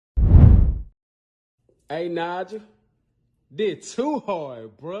Hey, Nigel. Did too hard,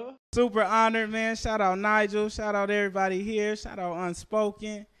 bruh. Super honored, man. Shout out Nigel. Shout out everybody here. Shout out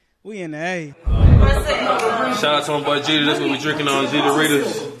Unspoken. We in the A. Shout out to my boy Jeter. That's what we drinking on, Jeter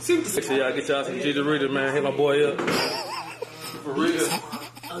Readers. Make sure y'all get y'all some Jeter Readers, man. Hit my boy up. For real.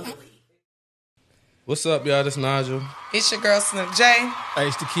 What's up, y'all? This Nigel. It's your girl, Snoop J. Hey,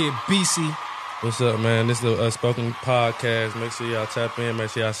 it's the kid, BC. What's up, man? This is the Unspoken Podcast. Make sure y'all tap in.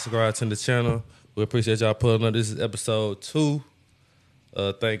 Make sure y'all subscribe to the channel. We appreciate y'all pulling up. This is episode 2.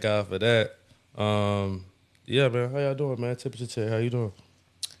 Thank God for that. Yeah, man. How y'all doing, man? Temperature check. How you doing?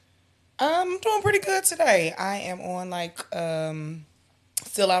 I'm doing pretty good today. I am on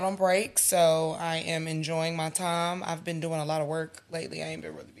still out on break, so I am enjoying my time. I've been doing a lot of work lately. I ain't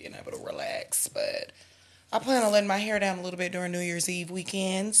been really being able to relax, but I plan on letting my hair down a little bit during New Year's Eve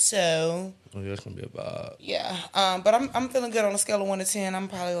weekend. So, Oh, yeah, it's gonna be a vibe. Yeah. But I'm feeling good on a scale of 1 to 10. I'm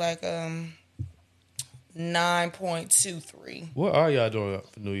probably like 9.23. What are y'all doing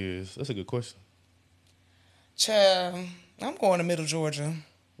for New Year's? That's a good question. Child, I'm going to Middle Georgia.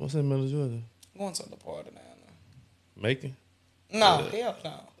 What's in Middle Georgia? I'm going to the party now. Macon? No, hell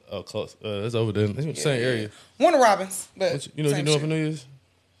no. Oh, close. It's over there. It's in the same area. Warner Robins, but You know what you're doing for New Year's?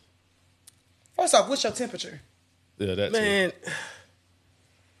 First off, what's your temperature? Yeah, that Man,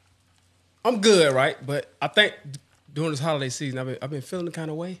 I'm good, right? But I think during this holiday season, I've been feeling the kind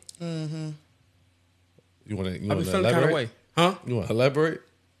of way. Mm-hmm. You want to I've been feeling elaborate? the kind of way. Huh? You want to elaborate?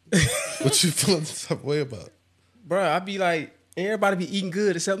 What you feeling the type of way about? Bruh, I be like, everybody be eating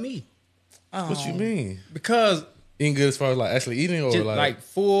good except me. Oh. What you mean? Because Eating good as far as like actually eating or just like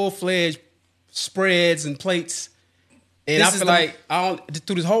full-fledged spreads and plates. And I feel like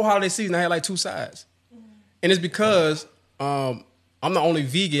through this whole holiday season, I had like 2 sides. And it's because I'm the only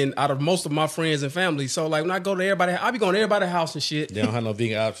vegan out of most of my friends and family. So like when I go to everybody, I be going to everybody's house and shit. They don't have no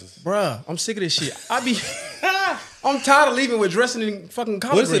vegan options. Bruh, I'm sick of this shit. I'm tired of leaving with dressing in fucking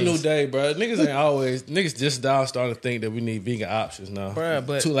collard What's a greens. new day, bro? Niggas just now starting to think that we need vegan options now. Bruh,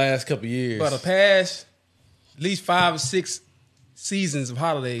 but 2 last couple years. For the past at least 5 or 6 seasons of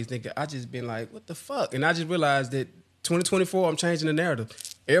holidays, nigga, I just been like, what the fuck? And I just realized that 2024, I'm changing the narrative.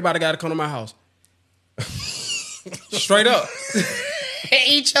 Everybody got to come to my house. Straight up.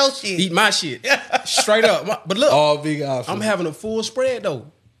 Eat your shit. Eat my shit. Straight up. But look, all vegan options. I'm having a full spread, though.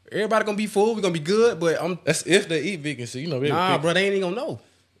 Everybody going to be full. We're going to be good, but That's if they eat vegan. So, you know, bro, they ain't even going to know.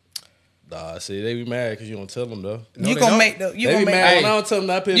 Nah, see, they be mad because you don't tell them, though. You gonna make the... They be mad when I don't tell them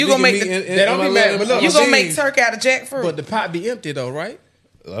not to put you vegan gonna make meat the- in they don't my be mad, little- but look, You gonna make machines. turkey out of jackfruit. But the pot be empty, though, right?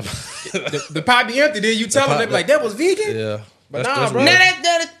 the pot be empty. Then you tell them, they be like, that was vegan? Yeah. But That's- nah, that's bro. what-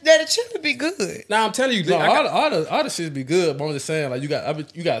 Now that chili be good. Now I'm telling you, No, I all the shit be good, but I'm just saying, like, you got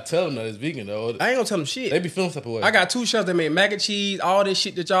to tell them that it's vegan, though. ain't gonna tell them shit. They be feeling type of way. I got 2 chefs that make mac and cheese, all this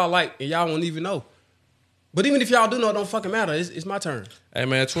shit that y'all like, and y'all won't even know. But even if y'all do know, it don't fucking matter. It's my turn. Hey,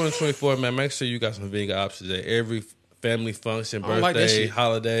 man, 2024, man, make sure you got some vegan options at every family function, I don't like that birthday, shit.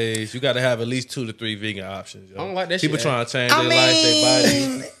 holidays. You got to have at least 2 to 3 vegan options. Yo. I don't like that People shit. trying to change I their life, their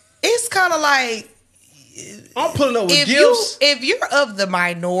mean, body. it's kind of like I'm pulling up with if gifts. you're of the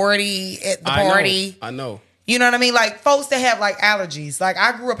minority at the party, I know. you know what I mean? Like folks that have like allergies. Like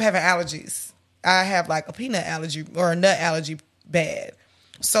I grew up having allergies. I have like a peanut allergy or a nut allergy bad.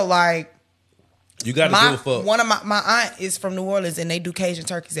 So like You got to give a fuck. one of my aunt is from New Orleans and they do Cajun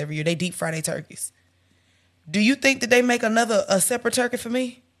turkeys every year. They deep fry their turkeys. Do you think that they make a separate turkey for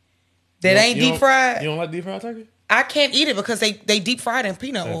me that ain't deep fried? You don't like deep fried turkey? I can't eat it because they deep fried in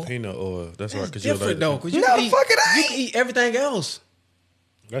peanut oil. And peanut oil. That's right. It's 'cause you different, like though. Because you, No, can eat- fuck it you ain't. can eat everything else.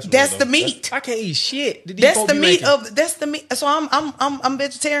 That's weird, the though. meat. I can't eat shit. that these That's folk the be meat making. of. That's the meat. So I'm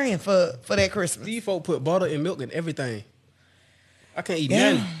vegetarian for that Christmas. These folk put butter and milk in everything. I can't eat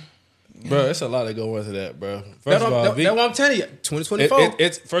Yeah. nothing. Bro, it's a lot that go into that, bro. First That's of all, what I'm telling you. 2024.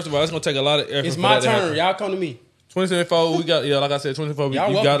 it's first of all, it's gonna take a lot of effort. It's for my that to happen. turn. Y'all come to me. 2024, we got like I said, 2024. Y'all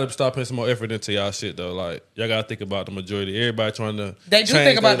You welcome. gotta start putting some more effort into y'all shit though. Like y'all gotta think about the majority. Everybody trying to They do change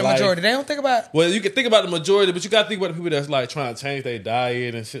think about their the life. majority. They don't think about. Well, you can think about the majority, but you gotta think about the people that's like trying to change their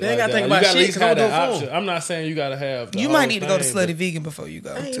diet and shit. They ain't like gotta that. think Like, about you gotta shit, at least 'cause I'm have that doing option. food. I'm not saying you gotta have. The You whole might need to go to thing, Slutty but- Vegan before you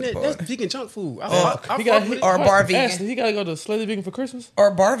go to the That's party. vegan junk food. I Or fuck with it. or bar vegan. Ashley, he gotta go to Slutty Vegan for Christmas.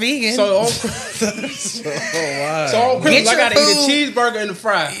 Or bar vegan. So on, Oh, wow. so on Get Christmas, I your gotta eat food. a cheeseburger and a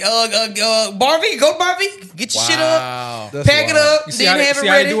fry. bar vegan. Go bar vegan. Get your shit up. That's Pack it wild. up. You see Then how they, have see it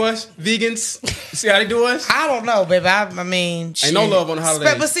how they ready. do us? Vegans. See how they do us? I don't know, baby. I mean, Ain't no shit. love on the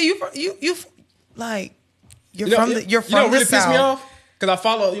holidays. But see, you like you're You know, from you the you're know from what really the pissed me South. off? Because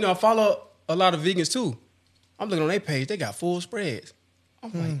I follow a lot of vegans too. I'm looking on their page. They got full spreads.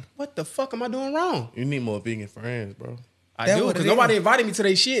 I'm like, what the fuck am I doing wrong? You need more vegan friends, bro. I That do what because it nobody is. invited me to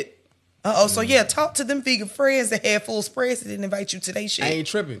their shit. So yeah, talk to them vegan friends that had full spreads that didn't invite you to their shit. I ain't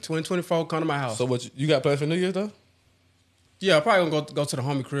tripping. 2024, come to my house. So what you got plans for New Year's though? Yeah, I'm probably gonna go to the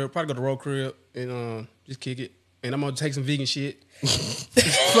homie crib, probably go to the road crib and just kick it. And I'm gonna take some vegan shit.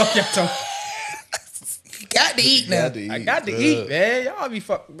 Fuck y'all talking. Got to eat now. I got to eat, man. Y'all be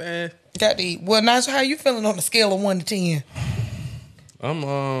fucking, man. Got to eat. Well, Nigel, how you feeling on the scale of 1 to 10?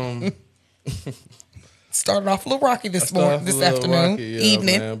 I'm started off a little rocky this afternoon,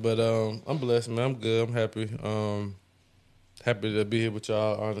 evening. Man, but I'm blessed, man. I'm good. I'm happy. Happy to be here with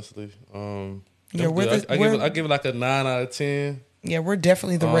y'all. Honestly, I give it like a 9 out of 10. Yeah, we're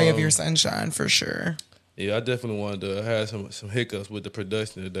definitely the ray of your sunshine for sure. Yeah, I definitely wanted to have some hiccups with the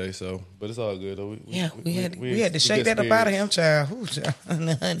production today, so but it's all good though. We had to shake that up out of him, child. Ooh, child.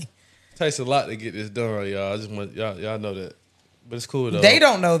 Honey. It takes a lot to get this done, y'all. I just want y'all know that. But it's cool though. They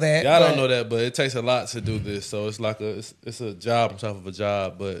don't know that. Y'all don't know that, but it takes a lot to do this. So it's like it's a job on top of a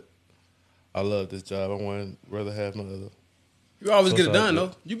job, but I love this job. I want rather have no other. You always get it done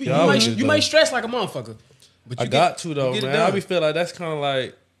though. You might stress like a motherfucker. But I got to though, man. I be feel like that's kind of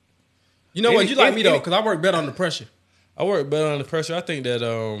like. You know what? You like me though, because I work better under pressure. I work better under pressure. I think that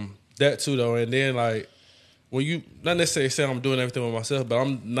that too though, and then like when you not necessarily say I'm doing everything with myself, but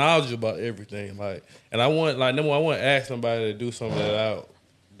I'm knowledgeable about everything. Like, and I want number one, I want to ask somebody to do something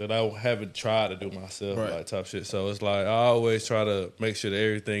that I haven't tried to do myself, right. Like type shit. So it's like I always try to make sure that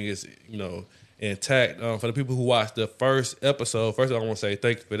everything is intact. For the people who watched the first episode, first I want to say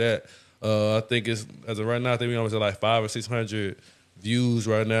thank you for that. I think it's as of right now, I think we almost at like 500 or 600 views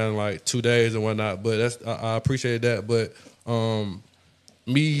right now in like 2 days and whatnot. But I appreciate that. But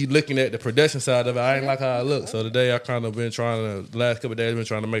me looking at the production side of it, I ain't like how it looks. So today I kind of been the last couple of days, been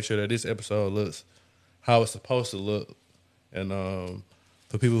trying to make sure that this episode looks how it's supposed to look. And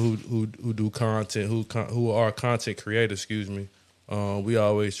for people who do content, who are content creators, we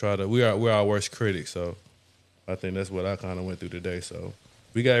always try to, we're our worst critics. So I think that's what I kind of went through today. So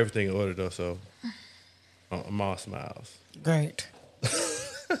we got everything in order though. So I'm all smiles. Great.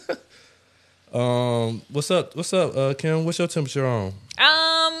 What's up, Kim? What's your temperature on?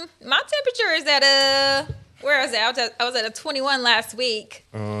 My temperature is at where is it? I was at a 21 last week.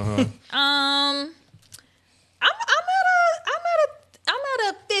 I'm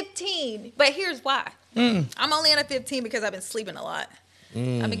at a 15, but here's why. I'm only at a 15 because I've been sleeping a lot.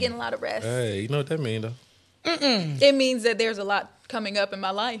 I've been getting a lot of rest. Hey, you know what that means though? It means that there's a lot coming up in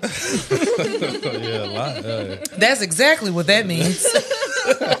my life. Yeah, a lot. Hey. That's exactly what that means.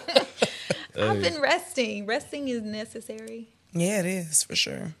 I've been resting. Resting is necessary. Yeah, it is for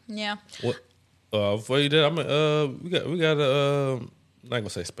sure. Yeah. What? Before you did, we got a not gonna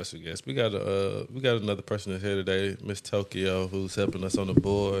say special guest. We got another person that's here today, Miss Tokyo, who's helping us on the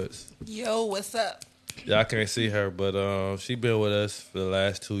boards. Yo, what's up? Yeah, I can't see her, but she been with us for the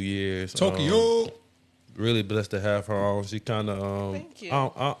last 2 years. Tokyo. Really blessed to have her on. She kind of Thank you.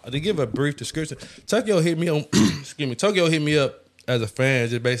 To give a brief description, Tokyo hit me on. Excuse me. Tokyo hit me up as a fan,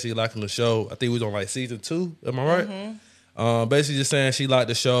 just basically liking the show. I think we was on like season 2. Am I right? Mm-hmm. Basically just saying she liked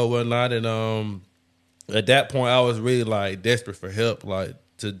the show and whatnot. And at that point, I was really like desperate for help, like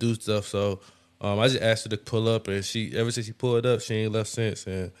to do stuff. So I just asked her to pull up, and ever since she pulled up, she ain't left since.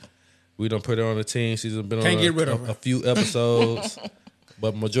 And we done put her on the team. She's been on a few episodes.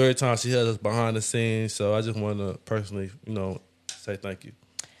 But majority of the time, she held us behind the scenes. So I just want to personally, say thank you.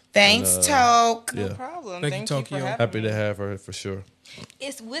 Thanks, Toke. No problem. Thank you, for having Happy me. to have her for sure.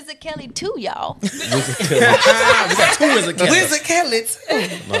 It's Wizard Kelly too, y'all. Wizard Kelly. We got 2 Wizard Kelly. Wizard Kelly too.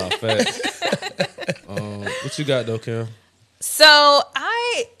 Nah, facts. What you got though, Kim? So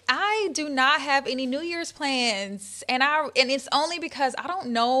I do not have any New Year's plans, and it's only because I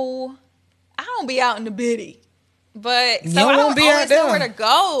don't be out in the bitty. But so I don't always know where to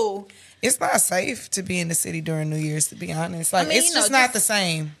go. It's not safe to be in the city during New Year's, to be honest. Like, it's just not the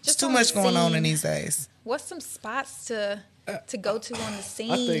same. Just too much going on in these days. What's some spots to go to on the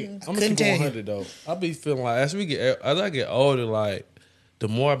scene? I think I'm gonna keep 100 though. I be feeling like as I get older, like the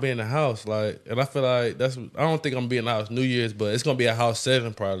more I be in the house, like, and I feel like I don't think I'm gonna be in the house New Year's, but it's gonna be a house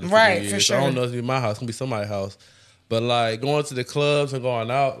setting probably. Right, for sure. I don't know if it's gonna be my house, it's gonna be somebody's house. But like going to the clubs and going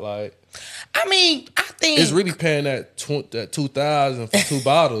out, like, I mean, I think it's really paying that 2,000 for 2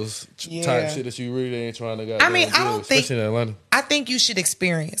 bottles type shit that you really ain't trying to get. I mean, I don't think, especially in Atlanta. I think you should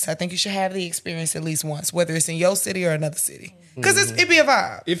experience. I think you should have the experience at least once, whether it's in your city or another city, because it'd be a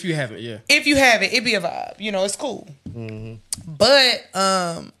vibe. If you haven't, yeah. If you have it, it'd be a vibe. It's cool. Mm-hmm. But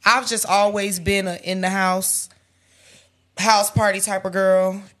I've just always been a in the house party type of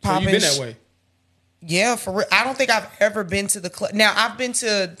girl. So you been that way? Yeah, for real. I don't think I've ever been to the club. Now I've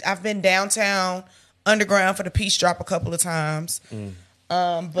been downtown underground for the Peace Drop a couple of times.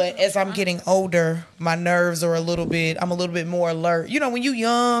 But as I'm getting older, my nerves are I'm a little bit more alert. You know, when you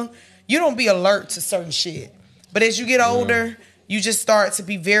young, you don't be alert to certain shit. But as you get older, you just start to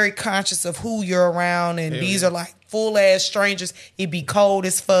be very conscious of who you're around. And these are like full ass strangers. It be cold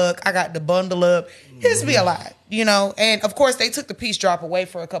as fuck. I got to bundle up. It's be a lot, you know. And of course, they took the peace drop away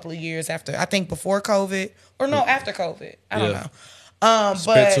for a couple of years after, I think before COVID. Or no, after COVID. I don't know.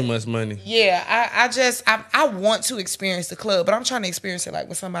 Spent too much money. Yeah, I want to experience the club, but I'm trying to experience it like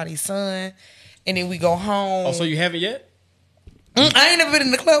with somebody's son, and then we go home. Oh, so you haven't yet? I ain't never been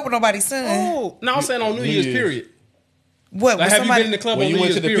in the club with nobody's son. Oh, no, I'm saying on New Year's period. What? Like, have you been in the club when on you New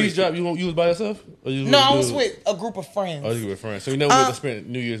went Year's to the period? peace drop? You was by yourself? Or you No, I was with a group of friends. Oh, you were with friends. So you never went to spend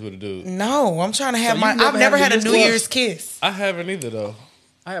New Year's with a dude? No, I'm trying to have So I've never had a New Year's kiss. I haven't either though.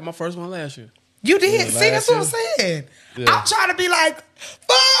 I had my first one last year. You did? Yeah, See, that's what I'm saying. Yeah. I'm trying to be like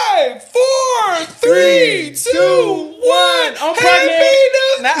 5, 4, 3, 2, 1. I'm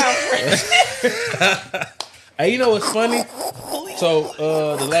pregnant. Hey, you know what's funny? So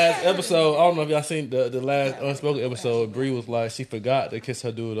the last episode, I don't know if y'all seen the last Unspoken episode. Bree was like, she forgot to kiss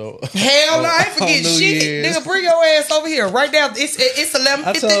her dude on. Hell no, I ain't forget shit. Year's. Nigga, bring your ass over here right now. It's 11.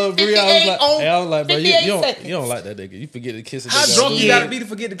 I told Bree, I was like, bro, you seconds. don't like that nigga. You forget to kiss a nigga. How drunk you gotta be to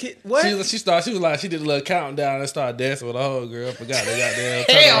forget the kid? What? She was like, she did a little countdown and started dancing with a whole girl. Forgot the goddamn.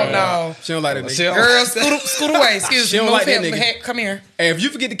 Hell no. She don't like that nigga. Girl, scoot away. Excuse me. She don't like that nigga. Hey, come here. Hey, if you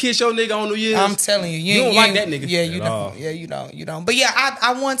forget to kiss your nigga on New Year's, I'm telling you, you don't like that nigga. Yeah, you don't. Yeah, you don't. But yeah,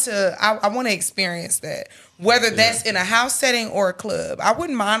 I want to experience that. Whether that's in a house setting or a club. I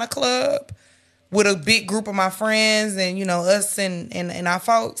wouldn't mind a club with a big group of my friends and, you know, us and our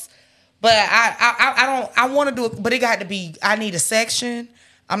folks. But I want to do it, but it got to be, I need a section.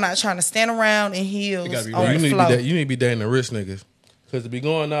 I'm not trying to stand around in heels on the floor. You need to be dating the rich niggas. Because to be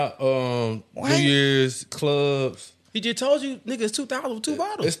going out New Year's clubs. he just told you, nigga, it's $2,000 with 2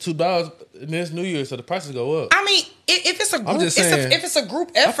 bottles. It's $2 and it's New Year's, so the prices go up. I mean, if it's a group, just saying, if it's a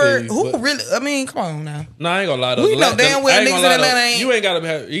group effort, you, really? I mean, come on now. No, I ain't gonna lie though. We know damn well niggas in Atlanta ain't. You ain't gotta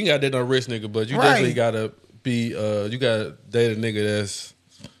have. You ain't gotta date no rich nigga, but you definitely gotta be. You gotta date a nigga that's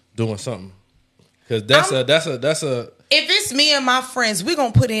doing something. Because that's a. If it's me and my friends, we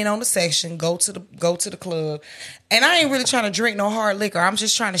gonna put in on the section, go to the club, and I ain't really trying to drink no hard liquor. I'm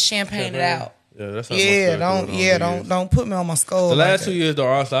just trying to champagne it out. Yeah, that's how don't put me on my skull. The last 2 years though,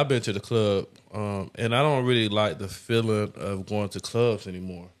 honestly, I've been to the club, and I don't really like the feeling of going to clubs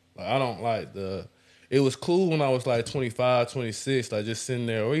anymore. Like I don't like the. It was cool when I was like 25, 26, like just sitting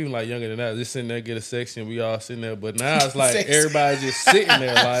there, or even like younger than that, just sitting there, get a section, we all sitting there. But now it's like everybody just sitting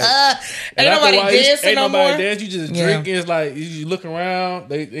there, like ain't nobody dancing no more. Dance, you just drinking. It's like you look around,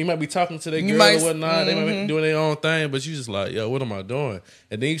 they might be talking to their girl or whatnot, they might be doing their own thing, but you just like, yo, what am I doing?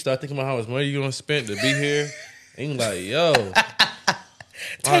 And then you start thinking about how much money you're gonna spend to be here, and you like, yo.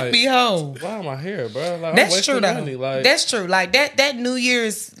 Take me home. Why am I here, bro? Like, that's true, though. Money. Like, that's true. Like that New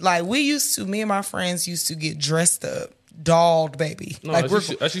Year's, like me and my friends used to get dressed up, dolled, baby. No, like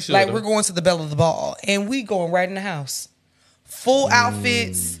we're going to the belle of the ball, and we going right in the house, full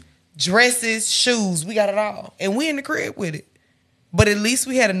outfits, dresses, shoes. We got it all, and we in the crib with it. But at least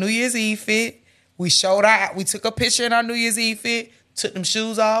we had a New Year's Eve fit. We took a picture in our New Year's Eve fit, took them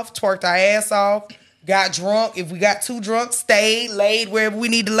shoes off, twerked our ass off. Got drunk. If we got too drunk, stayed, laid wherever we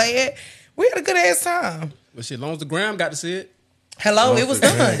need to lay it. We had a good ass time. But shit, as long as the gram got to see it. Hello, it was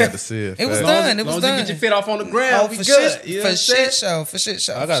done. Got to see it. It was done. It was done. As long as you get your fit off on the gram, we for good. Shit, for shit show. For shit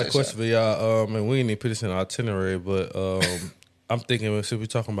show. I got a question for y'all. And we ain't even put this in our itinerary, but I'm thinking since we're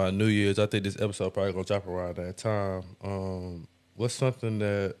talking about New Year's, I think this episode probably gonna drop around that time. What's something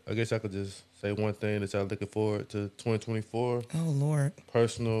that I guess I could just say one thing that y'all looking forward to 2024? Oh Lord.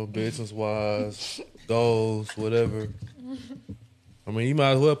 Personal, business wise, goals, whatever. I mean, you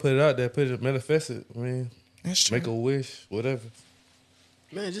might as well put it out there, manifest it. I mean, that's true. Make a wish, whatever.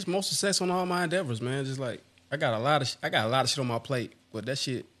 Man, just more success on all my endeavors, man. Just like I got a lot of shit on my plate, but that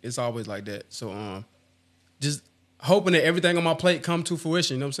shit is always like that. So just hoping that everything on my plate come to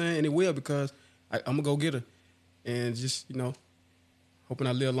fruition. You know what I'm saying? And it will, because I'm gonna go get her, and just hoping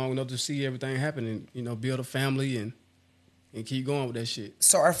I live long enough to see everything happen and, build a family and keep going with that shit.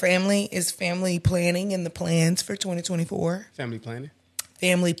 So our family is family planning in the plans for 2024. Family planning.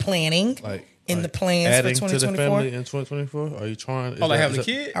 Family planning. In the plans for 2024. To the family in 2024? Are you trying? Like having a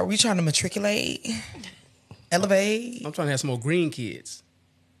kid? Are we trying to matriculate? Elevate? I'm trying to have some more green kids.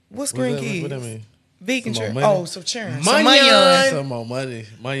 What's green kids? What that mean? Vegan children. Oh, so children. Some more money.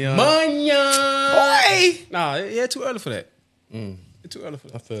 Money. Boy! Nah, yeah, too early for that. It's too early for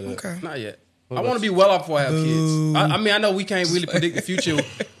that. I feel that. Okay. Not yet. I want to be well off before I have kids. I mean, I know we can't really predict the future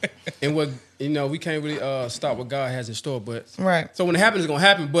and what we can't really stop what God has in store. But right. So when it happens, it's gonna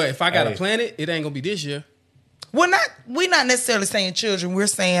happen. But if I gotta plan it, it ain't gonna be this year. We're not necessarily saying children. We're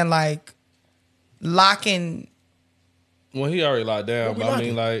saying like locking. Well, he already locked down, but I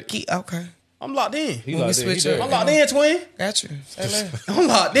mean, like, okay. I'm locked in. He locked in. I'm locked in, twin. Got you. I'm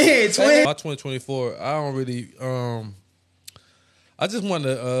locked in, twin. By 2024, I don't really. I just want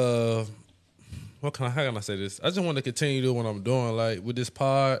to. How can I say this? I just want to continue doing what I'm doing. Like with this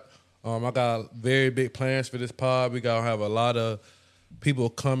pod, I got very big plans for this pod. We gotta have a lot of people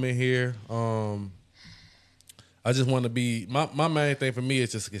coming here. I just want to be my main thing for me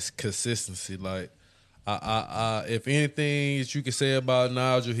is just consistency. Like, I if anything that you can say about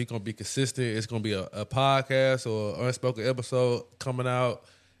Nigel, he gonna be consistent. It's gonna be a podcast or an unspoken episode coming out.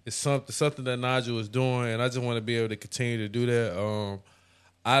 It's something that Nigel is doing, and I just want to be able to continue to do that.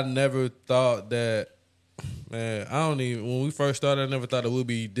 I never thought that, man. When we first started, I never thought it would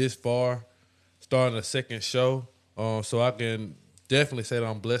be this far, starting a second show. So I can definitely say that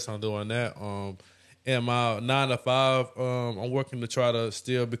I'm blessed on doing that. And my 9 to 5, I'm working to try to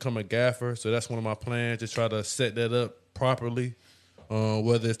still become a gaffer. So that's one of my plans, to try to set that up properly.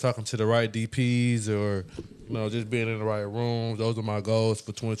 Whether it's talking to the right DPs or, just being in the right rooms. Those are my goals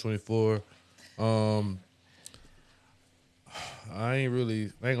for 2024. I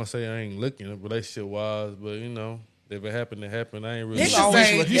ain't gonna say I ain't looking relationship wise, but if it happened, it happened. I ain't really. Niggas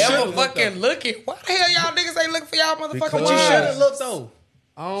ain't never fucking looking. Why the hell y'all niggas ain't looking for y'all motherfucking But you shouldn't look though.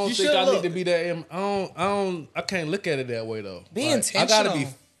 I don't think I need to be that. I can't look at it that way though. Be intentional. I gotta be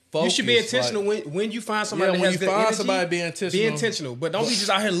focused. You should be intentional when you find somebody. When you find somebody, be intentional. Be intentional, but don't be just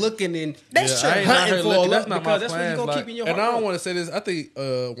out here looking and that's true. Hunting for that's not my that's plan. what you gonna keep in your heart. And I don't want to say this. I think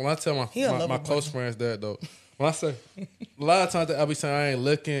when I tell my close friends that though, when I say a lot of times I'll be saying I ain't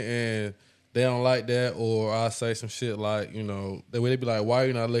looking and they don't like that, or I say some shit like they be like, why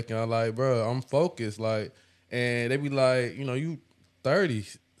you not looking? I'm like, bro, I'm focused, like, and they be like, you 30.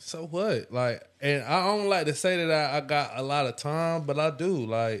 So what? Like, and I don't like to say that I got a lot of time, but I do.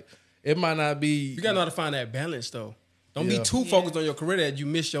 Like, it might not be. You gotta know how to find that balance, though. Don't be too focused on your career that you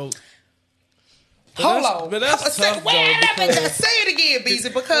miss your. Hold on. But that's tough, wait, say it again, Beezy,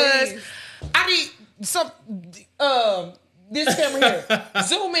 because I need some. This camera here.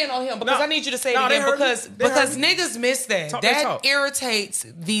 Zoom in on him because I need you to say it again because niggas miss that. That irritates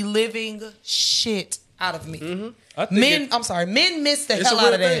the living shit out of me. Mm-hmm. Men miss the hell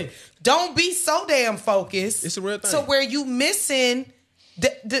out of that. Don't be so damn focused. It's a real thing. To where you missing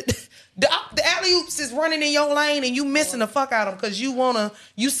the alley-oops is running in your lane and you missing the fuck out of them because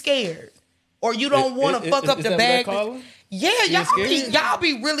you scared. Or you don't want to fuck up the bag. Yeah, y'all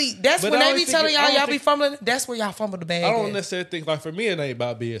be really. That's when they be telling y'all be fumbling. That's where y'all fumble the bag. I don't necessarily think like for me it ain't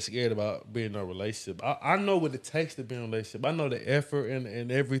about being scared about being in a relationship. I know what it takes to be in a relationship. I know the effort and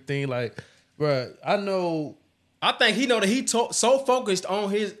everything. Like, bruh, I know. I think he know that he so focused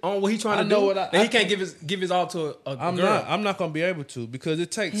on what he trying to do that he can't give his all to a girl. I'm not gonna be able to because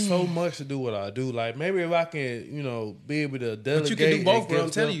it takes so much to do what I do. Like maybe if I can be able to delegate. But you can do both, bro.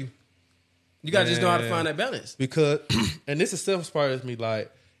 I'm telling you. You gotta just know how to find that balance. Because, and this is selfish part of me.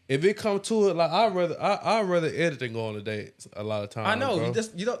 Like, if it come to it, like I'd rather edit than go on a date a lot of times. I know. Bro.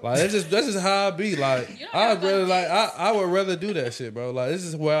 You don't. Like that's just how I be. Like I would rather do that shit, bro. Like this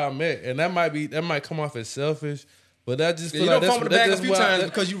is where I'm at, and that might come off as selfish, but that just feel you like don't fumble the bag a few times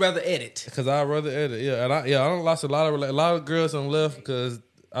because you rather edit. Because I'd rather edit. Yeah, and I don't lost a lot of girls on left because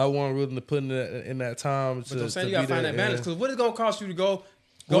I wasn't willing to put in that time. But I'm saying you gotta find that balance because what is gonna cost you to go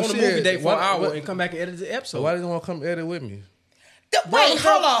on a movie date for an hour and come back and edit the episode? So why didn't want to come edit with me? Wait,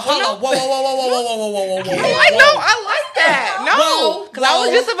 hold on. Whoa. I like that. No, because I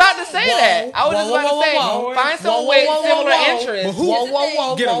was just about to say that. I was just about to say, find someone with similar interests.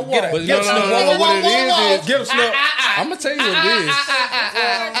 Whoa. Get him. Get him, Snap. I'm gonna tell you what it is.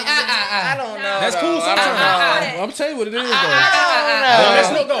 I don't know. That's cool sometimes. I'm gonna tell you what it is, though.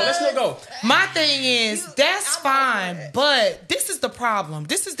 Let's not go. My thing is, that's fine, but this is the problem.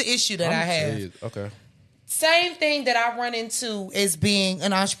 This is the issue that I have. Okay. Same thing that I run into as being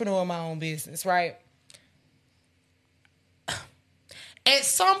an entrepreneur in my own business, right? At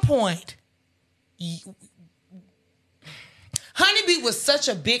some point, Honeybee was such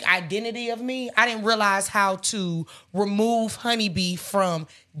a big identity of me, I didn't realize how to remove Honeybee from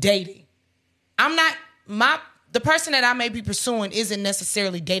dating. The person that I may be pursuing isn't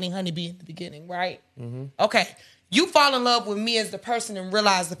necessarily dating Honeybee in the beginning, right? Mm-hmm. Okay. You fall in love with me as the person and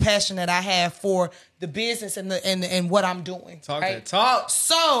realize the passion that I have for the business and what I'm doing. Talk.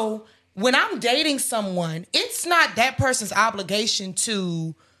 So when I'm dating someone, it's not that person's obligation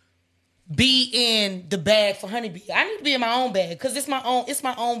to be in the bag for Honeybee. I need to be in my own bag because it's my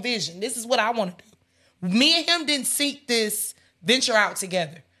own vision. This is what I want to do. Me and him didn't seek this venture out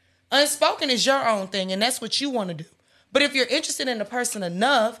together. Unspoken is your own thing, and that's what you want to do. But if you're interested in the person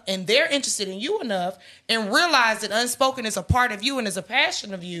enough and they're interested in you enough and realize that Unspoken is a part of you and is a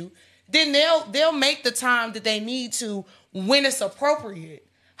passion of you, then they'll make the time that they need to when it's appropriate.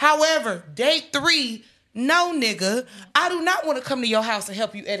 However, date 3, no, nigga, I do not want to come to your house and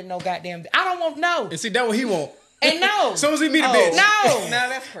help you edit no goddamn. I don't want no. And see, that's what he want. And no. As soon as he meet a bitch. No. No,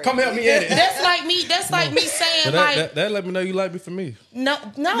 that's crazy. Come help me edit. That's like me saying But like that let me know you like me for me. no,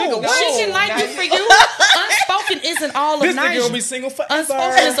 Nigga, she can like you for you. Unspoken isn't all of This nigga Nigel. gonna be single forever.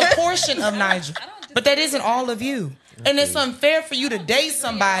 Unspoken is a portion of Nigel. But that isn't all of you. And it's unfair for you to date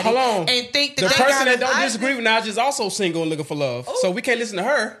somebody and think that the they person gotta, that don't disagree with Nigel is also single and looking for love. So we can't listen to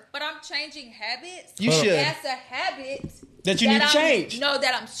her. But I'm changing habits. You should. That's a habit That you need to change. No,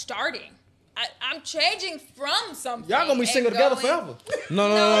 that I'm starting. I'm changing from something. Y'all gonna be single together forever. No.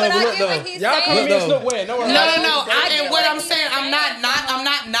 But I Look, get though. what he's Y'all come saying. to me and Snoop Wayne. No. And what I'm saying, I'm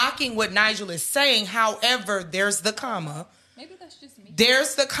not knocking what Nigel is saying. However, there's the comma. Maybe that's just me.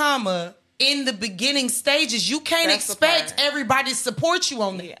 There's the comma. In the beginning stages, you can't expect everybody to support you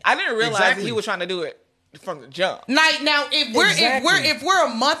on that. I didn't realize that he was trying to do it from the jump. Now, if we're a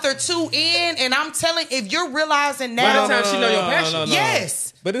month or 2 in, and I'm telling, if you're realizing now, by the time she know your passion,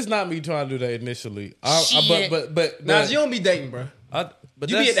 yes. But it's not me trying to do that initially. But now you don't be dating, bro. You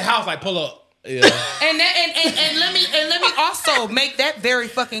be at the house like pull up. Yeah. and let me also make that very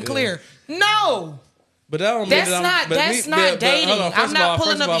fucking clear. No. But that don't That's not dating. I'm not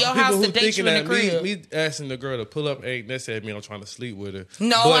pulling up to your house to date you in the crib. Me asking the girl to pull up ain't necessarily mean I'm trying to sleep with her.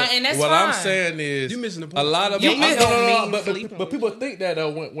 No, and that's what fine. I'm saying is You missing the point. a lot of but people think that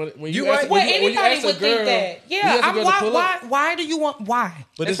though when you ask anybody would girl, think that. Yeah, why do you want why?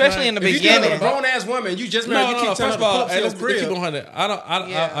 But especially in the If you beginning. dealing with a grown ass woman, you just married. You keep telling her to pull up to your keep crib. on 100.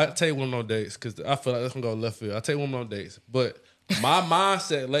 I take women on dates because I feel like that's gonna go left field. I take women on dates, but my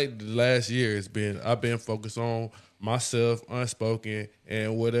mindset lately the last year has been I've been focused on myself, Unspoken,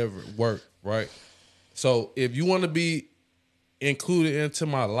 and whatever work, right? So if you want to be included into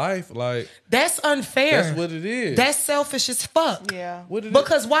my life, like that's unfair. That's what it is. That's selfish as fuck. Yeah.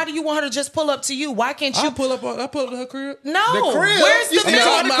 Because why do you want her to just pull up to you? Why can't you I pull up to her crib? No. The crib? Where's the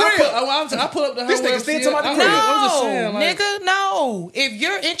I pull up to her. This nigga still talking about the crib. I'm just saying, like, nigga, no. If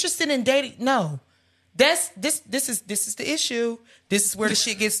you're interested in dating, no. This is the issue. This is where the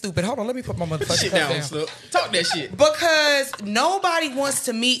shit gets stupid. Hold on, let me put my motherfucking Shit cup down, Snoop. Talk that shit. Because nobody wants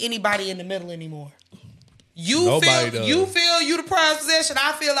to meet anybody in the middle anymore. You feel you the prized possession.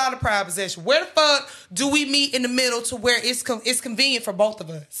 I feel out of prized possession. Where the fuck do we meet in the middle to where it's convenient for both of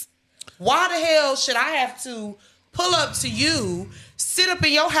us? Why the hell should I have to pull up to you, sit up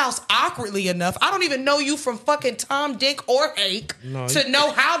in your house awkwardly enough? I don't even know you from fucking Tom, Dick, or Hake to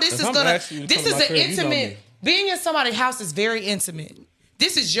know how this is gonna. This is an intimate. Being in somebody's house is very intimate.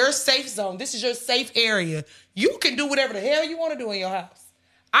 This is your safe zone. This is your safe area. You can do whatever the hell you want to do in your house.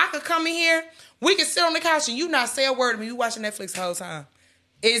 I could come in here. We can sit on the couch and you not say a word to me. You watching Netflix the whole time.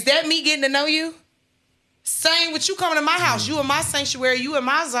 Is that me getting to know you? Same with you coming to my house. You in my sanctuary. You in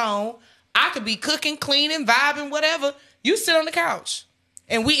my zone. I could be cooking, cleaning, vibing, whatever. You sit on the couch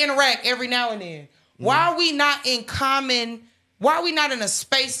and we interact every now and then. Why are we not in common? Why are we not in a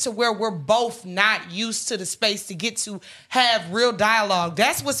space to where we're both not used to the space to get to have real dialogue?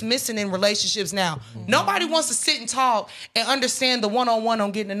 That's what's missing in relationships now. Nobody wants to sit and talk and understand the one-on-one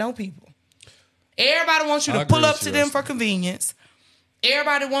on getting to know people. Everybody wants you to pull up to them for convenience.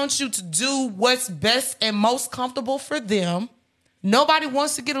 Everybody wants you to do what's best and most comfortable for them. Nobody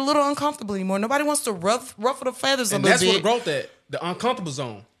wants to get a little uncomfortable anymore. Nobody wants to ruffle the feathers a little bit. And that's what growth at, the uncomfortable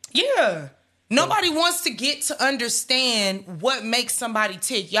zone. Yeah. Nobody wants to get to understand what makes somebody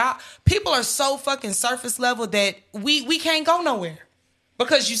tick. Y'all, people are so fucking surface level that we can't go nowhere.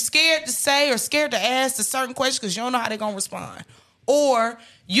 Because you're scared to say or scared to ask a certain question because you don't know how they're going to respond. Or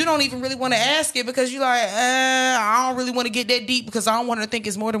you don't even really want to ask it because you're like, I don't really want to get that deep because I don't want to think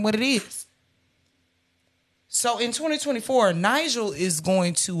it's more than what it is. So in 2024, Nigel is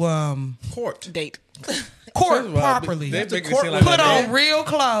going to court properly. Put on real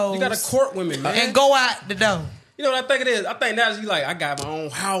clothes. You got to court women, man. And go out the door. You know what I think it is? I think now she's like, I got my own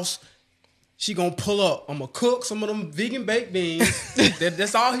house. She gonna pull up. I'm gonna cook some of them vegan baked beans.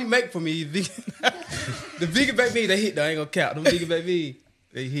 That's all he make for me. The vegan baked beans, they hit though. I ain't gonna count. Them vegan baked beans,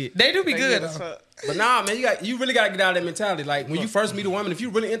 they hit. They do be good. But nah, man, you really gotta get out of that mentality. Like when you first meet a woman, if you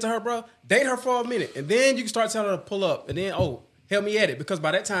really into her, bro, date her for a minute, and then you can start telling her to pull up, and then help me at it, because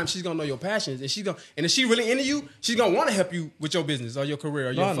by that time she's gonna know your passions, and if she really into you, she's gonna want to help you with your business or your career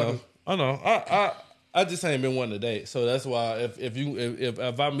or your fucking I know. I just ain't been wanting to date, so that's why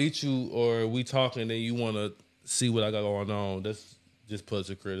if I meet you or we talking and you want to see what I got going on, that's just put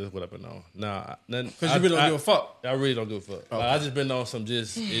your career. That's what I've been on. Nah, because you really don't give a fuck. I really don't give a fuck. Okay. Like, I just been on some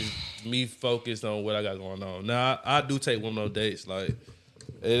it's me focused on what I got going on. Now I do take one of those dates. Like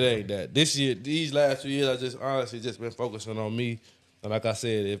it ain't that. This year, these last 2 years, I just honestly just been focusing on me. And like I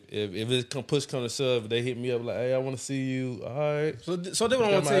said, if it push come to shove, they hit me up like, hey, I want to see you. All right. So that's what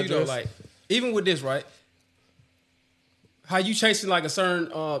I want to tell you though. Like even with this, right? How you chasing like a certain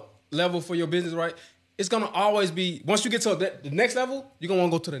level for your business, right? It's gonna always be once you get to the next level, you're gonna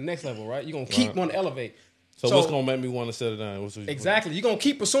want to go to the next level, right? You're gonna keep wanting to elevate. So what's gonna make me want to settle down? Exactly. You're gonna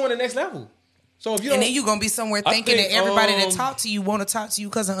keep pursuing the next level. So if you don't, and then you're gonna be somewhere thinking that everybody that talk to you want to talk to you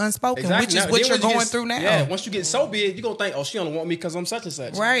because of Unspoken, which is what you're going through now. Yeah, once you get so big, you're gonna think, oh, she don't want me because I'm such and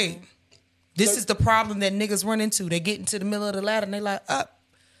such. Right. This is the problem that niggas run into. They get into the middle of the ladder and they like,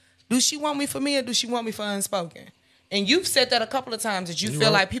 do she want me for me or do she want me for Unspoken? And you've said that a couple of times that you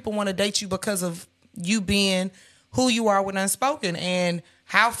feel like people want to date you because of you being who you are with Unspoken. And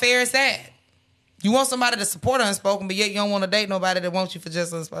how fair is that? You want somebody to support Unspoken, but yet you don't want to date nobody that wants you for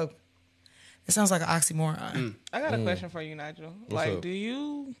just Unspoken. It sounds like an oxymoron. I got a question for you, Nigel. What's up? Do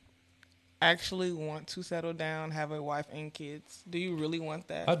you actually want to settle down, have a wife and kids? Do you really want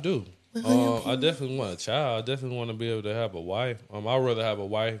that? I do. I definitely want a child. I definitely want to be able to have a wife. I'd rather have a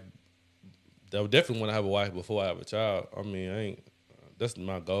wife. I would definitely want to have a wife before I have a child. I mean, that's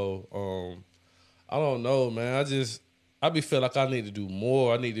my goal. I don't know, man. I be feel like I need to do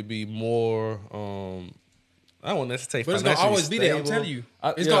more. I need to be more. I don't want to say, but it's gonna always be there. I'm telling you,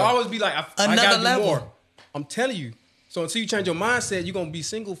 it's gonna always be like I gotta do more. I'm telling you. So until you change your mindset, you're gonna be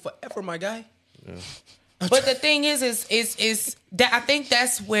single forever, my guy. Yeah. But the thing is that I think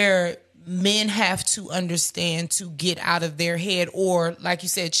that's where men have to understand to get out of their head, or like you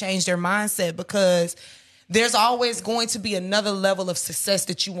said, change their mindset, because there's always going to be another level of success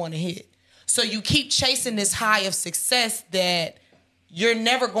that you want to hit. So you keep chasing this high of success that you're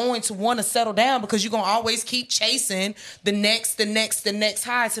never going to want to settle down, because you're going to always keep chasing the next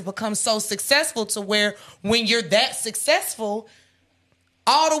high to become so successful to where when you're that successful,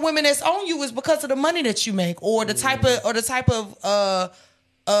 all the women that's on you is because of the money that you make or the type of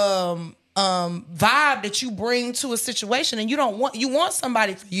vibe that you bring to a situation. And you want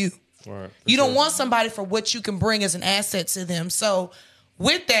somebody for you. Right, you don't want somebody for what you can bring as an asset to them. So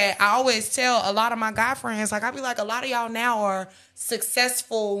with that, I always tell a lot of my guy friends, like I be like, a lot of y'all now are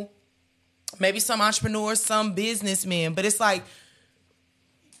successful, maybe some entrepreneurs, some businessmen, but it's like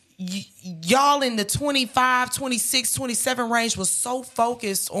y'all in the 25, 26, 27 range was so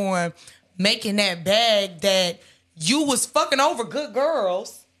focused on making that bag that you was fucking over good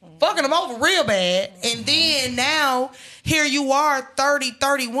girls, fucking them over real bad. And then now here you are 30,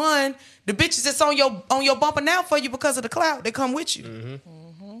 31, the bitches that's on your bumper now for you because of the clout that come with you.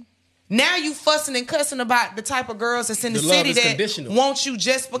 Mm-hmm. Now you fussing and cussing about the type of girls that's in the city that want you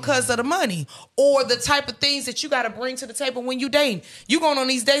just because of the money, or the type of things that you got to bring to the table when you dating. You going on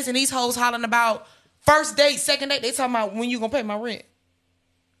these dates and these hoes hollering about first date, second date. They talking about when you gonna pay my rent.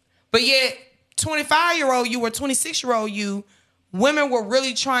 But yet 25-year-old you or 26-year-old you, women were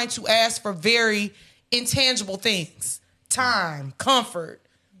really trying to ask for very intangible things. Time, comfort,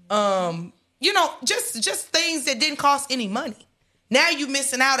 just things that didn't cost any money. Now you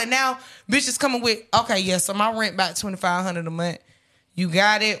missing out, and now bitches coming with, okay, yeah, so my rent about $2,500 a month. You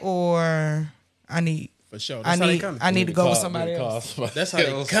got it, or I need for sure. That's I need to go with somebody else. That's how they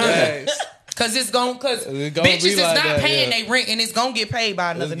come. Cause bitches is like not paying their rent, and it's gonna get paid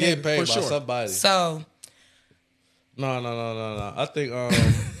by another nigga. Get paid for by sure. somebody. So no. I think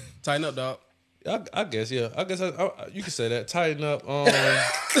tighten up, dog. I guess yeah. I guess you can say that. Tighten up.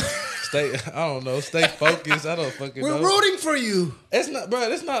 Stay focused. I don't fucking know. We're rooting for you. It's not, bro.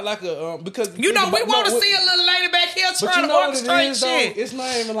 It's not like a because we want to see a little lady back here trying to orchestrate shit. It's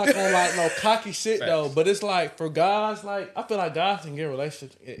not even like on like no cocky shit though. But it's like for guys, like I feel like guys can get in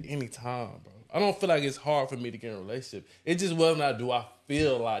relationships at any time, bro. I don't feel like it's hard for me to get in a relationship. It just whether or not do I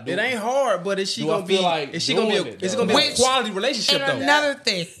feel like it ain't hard, but is she gonna be a quality relationship though? Another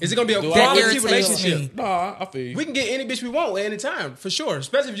thing, is it gonna be a quality relationship? No, I feel you. We can get any bitch we want at any time for sure.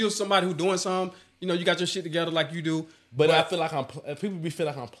 Especially if you're somebody who's doing something, you got your shit together like you do. But I feel like people feel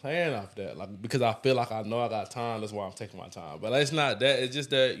like I'm playing off that, like because I feel like I know I got time. That's why I'm taking my time. But it's not that. It's just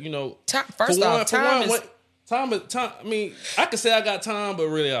that Time. I mean, I could say I got time, but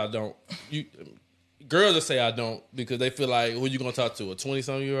really I don't. Girls will say I don't because they feel like who you gonna talk to, a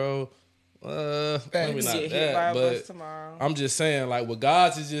 20-something-year-old? Maybe not that. But I'm just saying, like with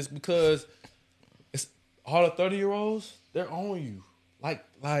guys, it's just because it's all the 30-year-olds. They're on you. like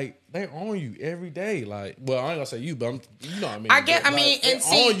they on you every day. Like, well, I ain't gonna say you, but you know what I mean. I get. But, I mean, like, and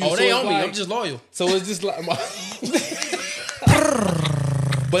see, Oh, they on me. I'm just loyal. So it's just like,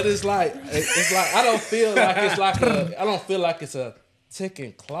 but it's like I don't feel like it's a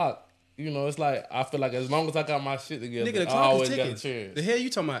ticking clock. You know, it's like I feel like as long as I got my shit together, Nigga, the I clock always is got a ticking. chance. The hell you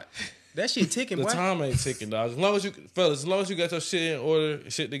talking about? That shit ticking, The boy. time ain't ticking, dog. As long as you got your shit in order,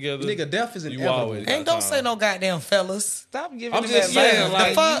 shit together, Nigga, death is you inevitable. always got and don't time. say no goddamn fellas. Stop giving I'm him just advice. saying,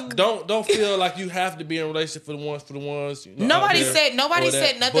 like, fuck? don't feel like you have to be in a relationship for the ones. You know, Nobody out there, said or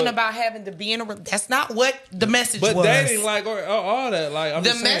that. nothing But- about having to be in a. That's not what the message was. But dating, like, or all that, like, I'm The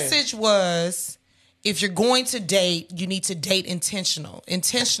just saying. message was, if you're going to date, you need to date intentional.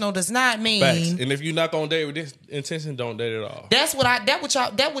 Intentional does not mean. Facts. And if you're not gonna date with this intention, don't date at all. That's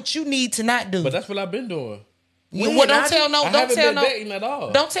what you need to not do. But that's what I've been doing. Well, don't tell been no dating at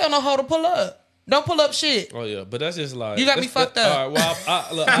all. Don't tell no hoe to pull up. Don't pull up shit. Oh yeah, but that's just like You got me fucked up. All right, well, I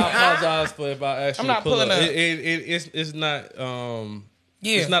apologize for if I actually I'm not pull pulling up. up. It's not.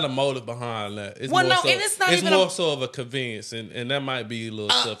 Yeah. It's not a motive behind that. It's Well, more no, so, and it's not it's even more a- so of a convenience, and that might be a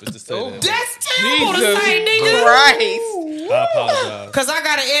little selfish to say that. That's terrible to say, nigga. Christ. I apologize. Cause I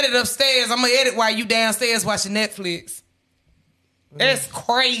gotta edit upstairs. I'm gonna edit while you downstairs watching Netflix. That's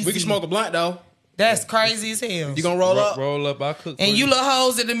crazy. We can smoke a blunt though. That's crazy as hell. You gonna roll up? Roll up. I cook. And you little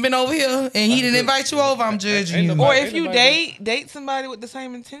hoes that done been over here and he didn't invite you over, I'm judging Ain't you. nobody- Or if you date somebody with the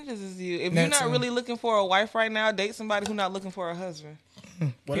same intentions as you. If you're That's not it. really looking for a wife right now, date somebody who's not looking for a husband.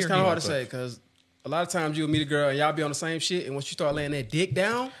 Well, it's kind of hard to say because a lot of times you'll meet a girl and y'all be on the same shit, and once you start laying that dick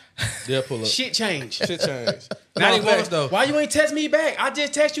down, They'll pull up. shit change. Shit change. Now Not they even want though. Why you ain't text me back? I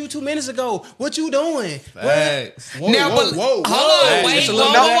just texted you 2 minutes ago. What you doing? Facts. Whoa, Now, whoa, but whoa, hold whoa. on, wait, It's a whoa,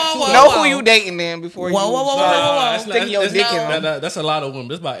 little whoa, bit whoa, too whoa, Know whoa. who you dating then before you Whoa, whoa, whoa, whoa, start whoa. sticking your That's dick not- in them. That's a lot of women.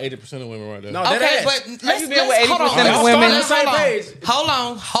 That's about 80% of women right there. No, that Okay, ain't. but Have you been with hold on. 80% of Hold women? on, On the same page.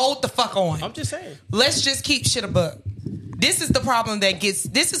 Hold the fuck on. I'm just saying. Let's just keep shit a buck. This is the problem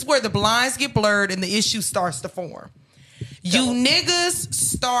this is where the blinds get blurred and the issue starts to form. You niggas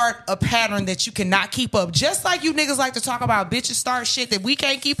start a pattern that you cannot keep up. Just like you niggas like to talk about bitches start shit that we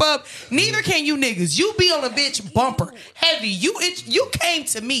can't keep up, neither can you niggas. You be on a bitch bumper. Heavy. You came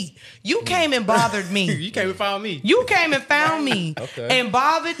to me. You came and bothered me. You can't even find me. You came and found me Okay. and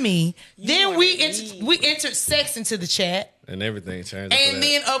bothered me. Then we entered sex into the chat. And everything changed. And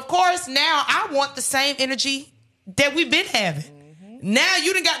then, of course, now I want the same energy that we've been having. Now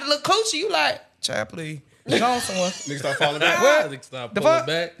you done got the little coochie. You like, child, please. Get on somewhere. Niggas start falling back. What? Stop The pulling fuck?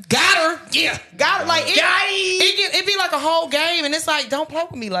 back. Got her. Yeah. Got her. Like, it be like a whole game. And it's like, don't play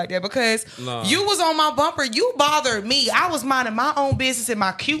with me like that because Nah. you was on my bumper. You bothered me. I was minding my own business in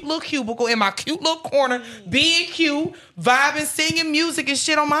my cute little cubicle, in my cute little corner, being cute, vibing, singing music and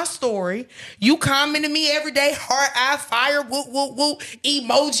shit on my story. You commenting me every day, heart, eye, fire, whoop, whoop, whoop,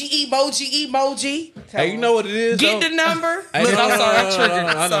 emoji. Hey, you know what it is? Get though? the number. Hey, Look, no, I'm no, sorry. no, I'm no, triggered.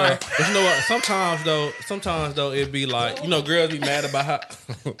 no, no, I know. Sorry. But you know what? Sometimes though, it'd be like, you know, girls be mad about how.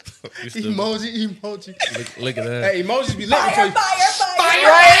 You still- Emoji. Look at that. Hey, emojis be lit before you.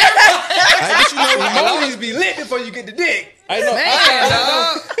 Hey, but you know, emojis be lit before you get the dick. I know. Man,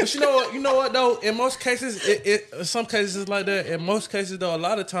 dog. But you know what though? In most cases, in some cases it's like that. In most cases though, a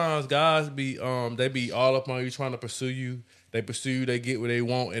lot of times guys be they be all up on you trying to pursue you. They pursue you, they get what they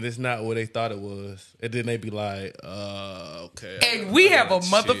want, and it's not what they thought it was. And then they be like, okay. And we have a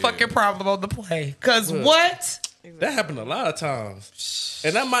shit. motherfucking problem on the play. Cause what? That happened a lot of times.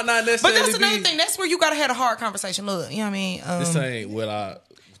 And that might not But necessarily that's another be, thing. That's where you gotta have a hard conversation. Look, you know what I mean? This ain't what I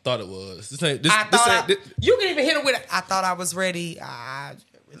thought it was. This ain't this. I this thought ain't. you can even hit it with. I thought I was ready. Relax.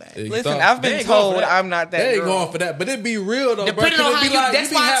 You Listen, thought- I've They been ain't going told for that. I'm not that They ain't girl. going for that, but it be real though. Depending bro, on 'cause how it be you. like- That's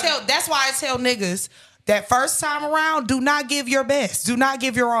be why having- that's why I tell niggas that first time around, do not give your best. Do not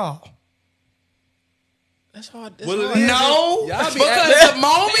give your all. That's hard. Well, it is. No, Y'all be because acting- the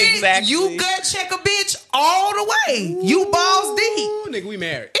moment Exactly. you gut check a bitch all the way, you balls deep. Ooh, nigga, we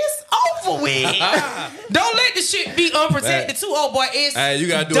married. It's over with. Don't let the shit be unprotected too. Oh boy, it's Hey, you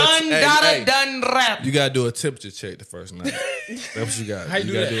gotta do done, it. done, done, rap. You gotta do a temperature check the first night. That's what you got. How you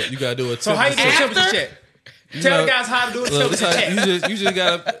do that? You gotta do a temperature So how you do a check. temperature check? Tell know- the guys how to do a Look, this temperature how, check. you just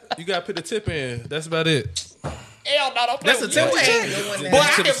gotta put the tip in. That's about it. Hell no, don't play That's a with temperature me. check. Boy, I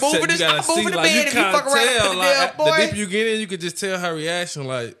can move in the gotta I'm moving see, the like, bed if you can't fuck around and tell, put it like, there, boy. The deeper you get in, you could just tell her reaction.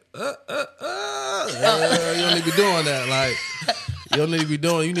 Like, you don't need to be doing that. Like, you don't need to be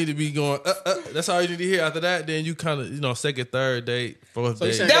doing. You need to be going. That's all you need to hear. After that, then you kind of, second, third date, fourth So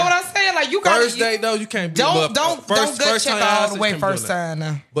you date. saying- That's what I'm saying. Like you got First date though, you can't beat them up. don't gut First check time all y'all the way can't be doing first that. time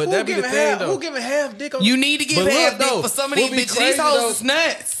now. But that be the thing though. Who giving half dick on You need to give But look, half dick though, for some of what these be bitches. crazy, These hoes though- is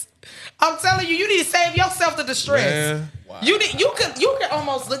nuts. I'm telling you, you need to save yourself the distress. Man. Wow. You can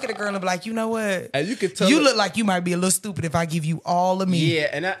almost look at a girl and be like, you know what? And you can tell you look like you might be a little stupid if I give you all of me.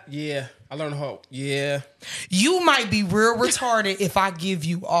 Yeah, I learned how. Yeah. You might be real retarded if I give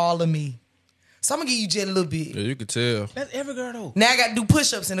you all of me. So I'm gonna give you just a little bit. Yeah, you can tell. That's every girl though. Now I gotta do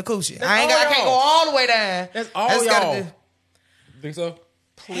push-ups in the coochie. I can't go y'all. all the way down. That's all y'all. Think so?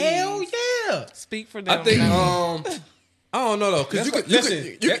 Please. Hell yeah. Speak for them. I think I don't know though, because you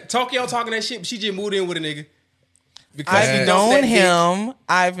could talk y'all talking that shit, but she just moved in with a nigga. Because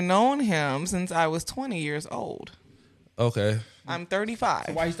I've known him since I was 20 years old. Okay. I'm 35.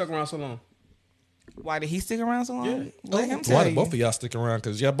 So why he stuck around so long? Why did he stick around so long? Yeah. Let him tell Why you. did both of y'all stick around?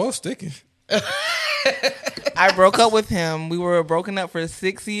 Because y'all both sticking. I broke up with him. We were broken up for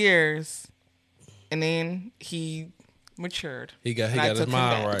 6 years. And then he matured. He got his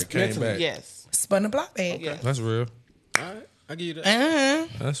mind right. Came back. Yes. Spun the block back. Okay. That's real. All right, I'll give you that.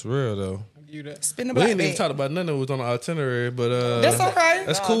 That's real though. I'll give you that. Spin the We block didn't even back. talk about nothing that was on the itinerary, but That's okay.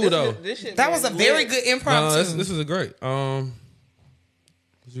 That's cool though. That was a very good impromptu. No, this is a great. What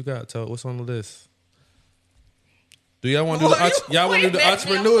you got, Todd? What's on the list? Do y'all want to do the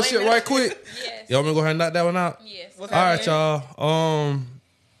entrepreneurship right quick? Yes. Y'all want me to go ahead and knock that one out? Yes. All right, y'all.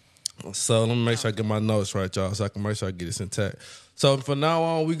 So let me make sure I get my notes right, y'all, so I can make sure I get this intact. So from now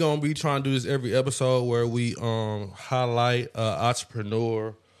on, we're gonna be trying to do this every episode where we highlight an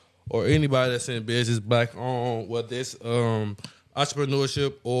entrepreneur or anybody that's in business, black owned, whether it's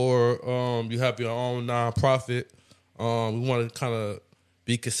entrepreneurship or you have your own nonprofit. We want to kind of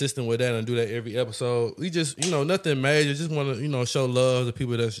be consistent with that and do that every episode. We just, nothing major. Just want to, show love to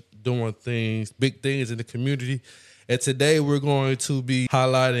people that's doing things, big things in the community. And today we're going to be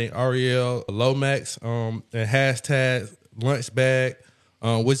highlighting Ariel Lomax and hashtag lunch bag,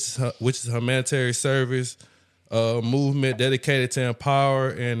 which is a humanitarian service movement dedicated to empower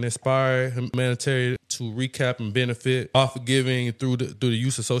and inspire humanitarian to recap and benefit off of giving through the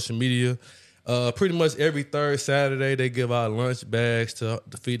use of social media. Pretty much every third Saturday they give out lunch bags to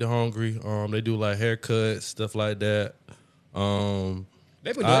feed the hungry. They do like haircuts, stuff like that.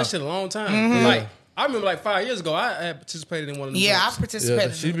 They've been doing this shit a long time. Mm-hmm. Like I remember 5 years ago, I had participated in one of them. Yeah, jobs. I participated.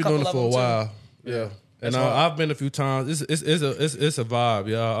 Yeah, she's in been a couple doing it for a of them while. too. Yeah, and hard. I've been a few times. It's a vibe,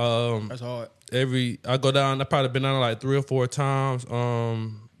 y'all. That's hard. I go down. I probably been down like 3 or 4 times.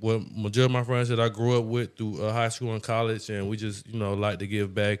 With majority of my friends that I grew up with through high school and college, and we just like to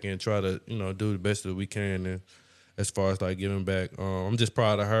give back and try to do the best that we can. And as far as like giving back, I'm just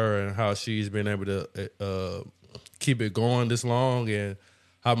proud of her and how she's been able to keep it going this long and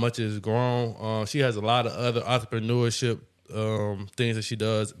how much it's grown. She has a lot of other entrepreneurship things that she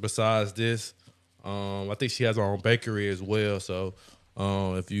does besides this. I think she has her own bakery as well. So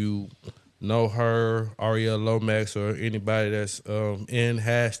if you know her, Ariel Lomax, or anybody that's in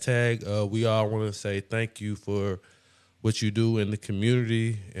hashtag, we all want to say thank you for what you do in the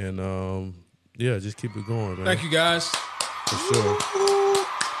community. And just keep it going, man. Thank you guys. For sure.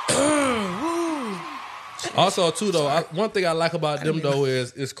 Also, too, though, one thing I like about them though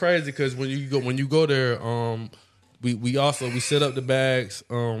is it's crazy because when you go there, we set up the bags.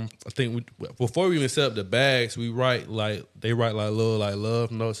 I think before we even set up the bags, they write little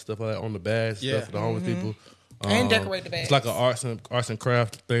love notes, stuff like that on the bags, stuff for the homeless people. And decorate the bags. It's like an arts and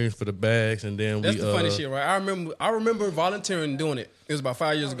craft things for the bags, and then That's the funny shit, right? I remember volunteering doing it. It was about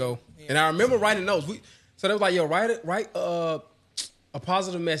 5 years ago, and I remember writing notes. So they was like, "Yo, write a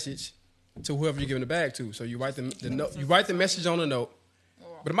positive message to whoever you're giving the bag to." So you write the note, you write the message on the note.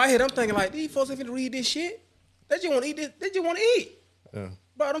 But in my head, I'm thinking like, these folks ain't finna read this shit. They just want to eat this. They just want to eat. Yeah.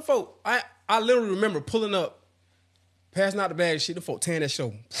 Bro, them folk, I literally remember pulling up, passing out the bag and shit. Them folk tearing that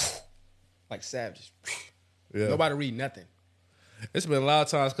show like savages. Yeah. Nobody read nothing. It's been a lot of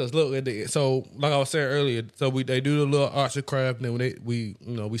times because look, so like I was saying earlier, so they do the little arts and craft, and then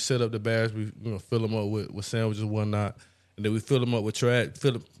when we set up the bags, we fill them up with sandwiches and whatnot, and then we fill them up with trash,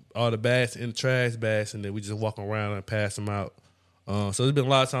 fill all the bags in the trash bags, and then we just walk around and pass them out. So there's been a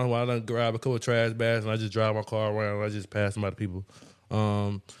lot of times where I done grab a couple of trash bags and I just drive my car around and I just pass them out to people.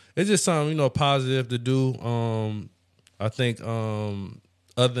 It's just something positive to do. I think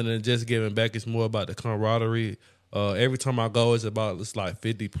other than just giving back, it's more about the camaraderie. Every time I go, it's like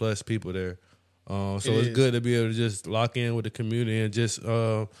 50 plus people there. So it's good to be able to just lock in with the community and just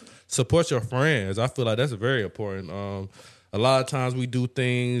support your friends. I feel like that's very important. A lot of times we do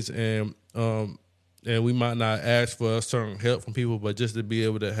things and we might not ask for a certain help from people, but just to be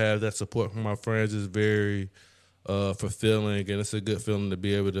able to have that support from my friends is very fulfilling, and it's a good feeling to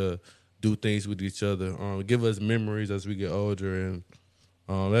be able to do things with each other. Give us memories as we get older, and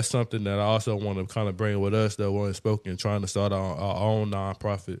that's something that I also want to kind of bring with us that we're Unspoken, trying to start our own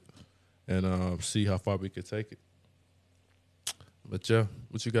nonprofit and see how far we could take it. But yeah,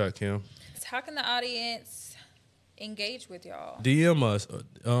 what you got, Kim? How can the audience engage with y'all? DM us.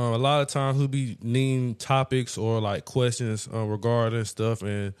 A lot of times we be needing topics or like questions regarding stuff,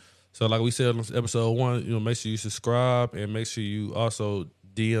 and so like we said on episode 1, make sure you subscribe and make sure you also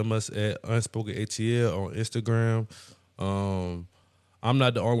DM us at Unspoken ATL on Instagram. I'm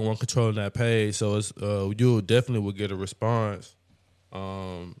not the only one controlling that page, so it's you definitely will get a response.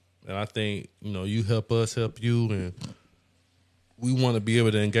 And I think you help us help you, and we want to be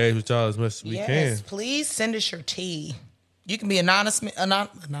able to engage with y'all as much as we can. Yes, please send us your tea. You can be anonymous,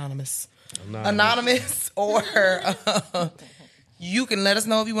 or you can let us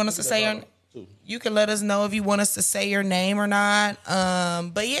know if you want us to say your. You can let us know if you want us to say your name or not.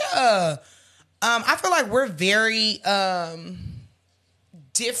 But yeah, I feel like we're very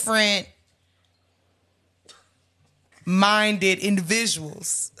different minded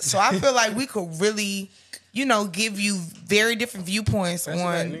individuals, so I feel like we could really, give you very different viewpoints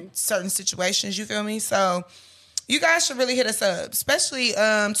on certain situations. You feel me? So you guys should really hit us up, especially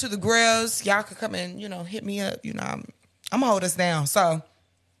to the grills. Y'all could come and hit me up. I'm gonna hold us down. So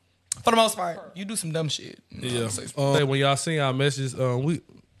for the most part, you do some dumb shit. Yeah. When y'all see our messages,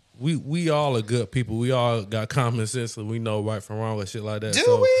 we all are good people. We all got common sense, so we know right from wrong and shit like that.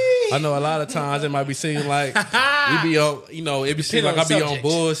 Do we? I know a lot of times it might be seeming like we be on, it be seeming like I be on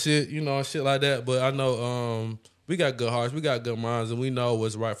bullshit, shit like that. But I know we got good hearts, we got good minds, and we know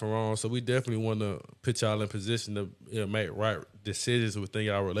what's right from wrong. So we definitely want to put y'all in position to make right decisions within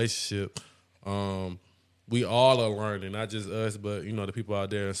y'all relationship. We all are learning, not just us, but the people out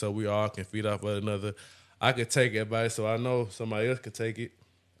there. And so we all can feed off one another. I could take advice, so I know somebody else could take it.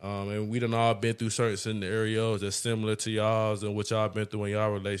 And we done all been through certain scenarios that's similar to y'all's and what y'all been through in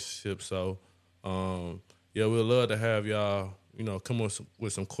y'all relationship. So, we'd love to have y'all, come up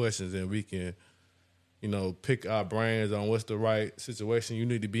with some questions, and we can, pick our brains on what's the right situation you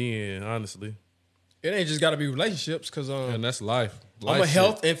need to be in, honestly. It ain't just got to be relationships, because and that's life. I'm a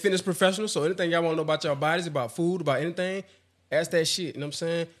health and fitness professional, so anything y'all want to know about y'all bodies, about food, about anything, ask that shit. You know what I'm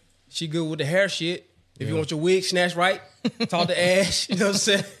saying? She good with the hair shit. If you want your wig snatched right, talk to Ash. You know what I'm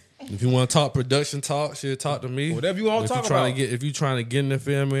saying? If you want to talk production talk, shit, talk to me. Whatever you want to talk about. If you're trying to get in the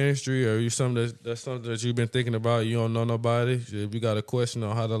film industry, or that's something that you've been thinking about, you don't know nobody, if you got a question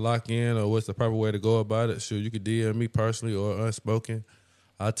on how to lock in or what's the proper way to go about it, you could DM me personally or Unspoken.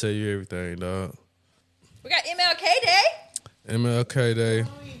 I'll tell you everything, dog. We got MLK Day. MLK Day.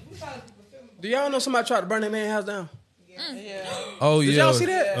 Do y'all know somebody tried to burn that man's house down? Yeah. Oh, yeah. Did y'all see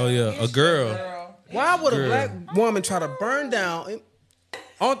that? Oh, yeah. A girl. Why would a black woman try to burn down?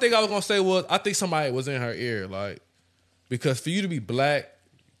 Only thing I was going to say was, I think somebody was in her ear. Because for you to be black,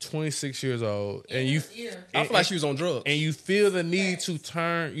 26 years old, and you... I feel like she was on drugs. And you feel the need to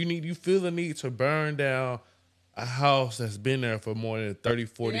you feel the need to burn down a house that's been there for more than 30,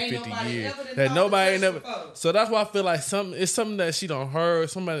 40, 50 years. That nobody never... So that's why I feel like it's something that she done heard,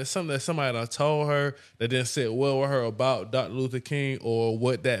 something that somebody done told her that didn't sit well with her about Dr. Luther King or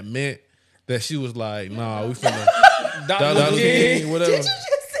what that meant, that she was like, nah, we finna... Dr. Luther King, whatever. Did you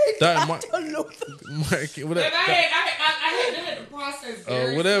just say Dr. Luther? Whatever. I had to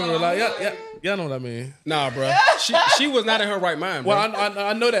process whatever. Like, y'all know what I mean. Nah, bro. She was not in her right mind, bro. Well,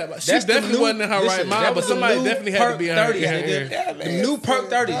 I know that. But she definitely wasn't in her right mind, but somebody definitely had to be in her ear. The new perk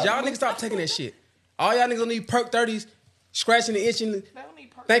 30s. Y'all niggas stop taking that shit. All y'all niggas don't need perk 30s, scratching and itching,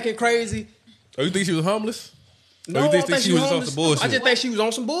 thinking crazy. Oh, you think she was homeless? No, or you think she was just on some bullshit? I just think she was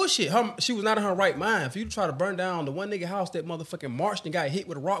on some bullshit. She was not in her right mind. For you to try to burn down the one nigga house that motherfucking marched and got hit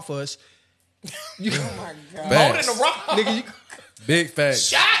with a rock for us. Oh my God. Facts. Holding the rock. Nigga, big facts.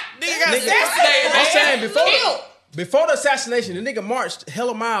 Shot. Nigga got assassinated. I'm saying before the assassination, the nigga marched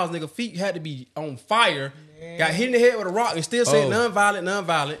hella miles. Nigga feet had to be on fire. Man. Got hit in the head with a rock and still saying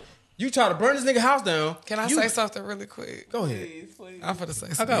non-violent. You try to burn this nigga house down. Can I say something really quick? Go ahead. Please. I'm finna say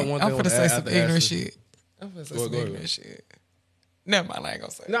I got one thing. I'm finna say some ignorant shit. Never mind, I ain't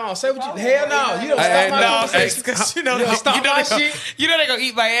gonna say. No, say what you. Hell no, you don't stop my conversation. Because you know stop my shit. You know they gonna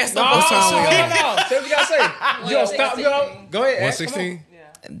eat my ass. No, no. Say what you gotta say. You don't stop. Go ahead. 116.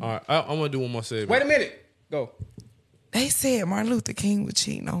 Yeah. All right, I'm gonna do one more segment. Wait a minute. Go. They said Martin Luther King was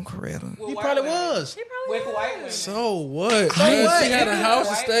cheating on Coretta. He probably was. With white women. So what? So what? She had a house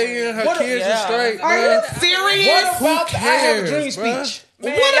to stay in. Her kids are straight. Are you serious? What about Who the I have a cares, dream bruh? speech?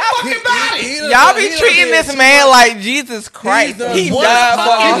 Man, what fucking body? Y'all be treating this man like Jesus Christ. He died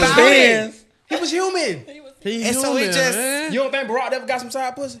for our sins. He was human. And so he just- man. You don't think Barack ever got some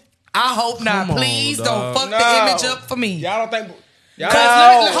side pussy? I hope not. Come on, Please dog. don't fuck the image up for me. Y'all don't think?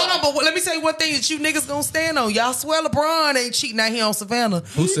 Hold on, but let me tell you one thing that you niggas gonna stand on. Y'all swear LeBron ain't cheating out here on Savannah.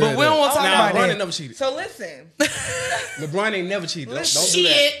 Who said but we don't want to talk about LeBron that. ain't never cheated. So listen. LeBron ain't never cheated. Don't do Shit.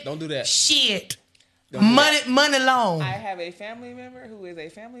 that. Don't do that. Shit. Don't do Money long. I have a family member who is a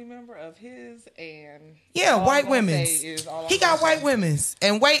family member of his, and White women's. He got white women's,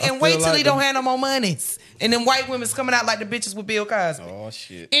 and wait till like he don't have no more monies, and then white women's coming out like the bitches with Bill Cosby. Oh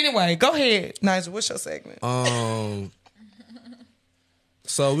shit. Anyway, go ahead, Nigel. What's your segment?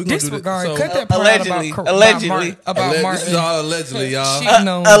 So we gonna Disregard. do Cut this. that part Allegedly. about Martin. This is all allegedly, y'all. Cheating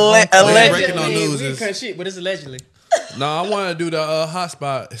on- Breaking on news We is- couldn't shit, but it's allegedly. No, I want to do the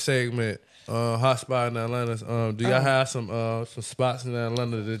hotspot segment. Hotspot in Atlanta. Do y'all have some spots in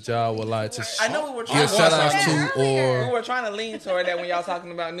Atlanta that y'all would like to? I know we were trying give shout outs to, we or were trying to lean toward that when y'all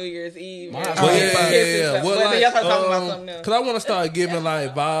talking about New Year's Eve. well, yeah. Well, But then y'all started talking about like, something else. because I want to start giving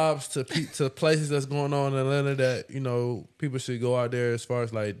like vibes to places that's going on in Atlanta that people should go out there as far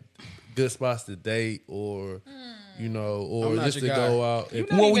as like good spots to date or or just to go out.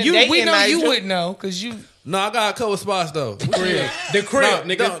 Well, we know you would know because you. No, I got a couple spots though. The crib,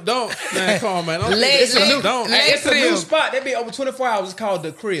 nigga. Don't man, come on, man. Don't, It's a new- don't. It's a new spot. They be over 24 hours. It's called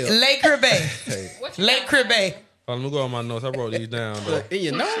the crib. Lake Cribbe. Lake Cribbe. Let me go on my notes. I wrote these down though. In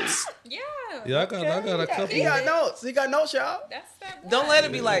your notes? Yeah. Yeah, I got a couple. He got notes. He got notes, y'all. That's that. Don't let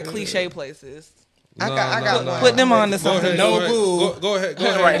it be like cliche places. I got one. Put them on to Go something. ahead. Go ahead.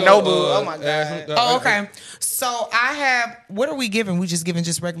 Right, Go, Nobu. Oh my God. Oh, okay. So I have. What are we giving? We just giving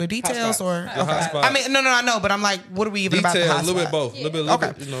just regular details, or hotspot. I mean, no, I know, but I'm like, what are we giving about the Detail, hotspot? a little bit both. A little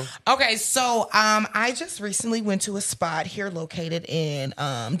Okay. bit, Okay, so I just recently went to a spot here located in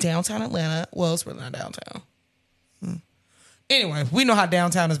downtown Atlanta. Well, it's really not downtown. Anyway, we know how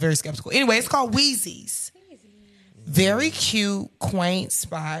downtown is very skeptical. Anyway, it's called Wheezy's. Very cute, quaint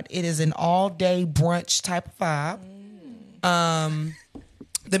spot. It is an all-day brunch type of vibe.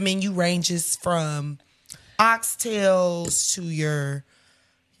 The menu ranges from oxtails to your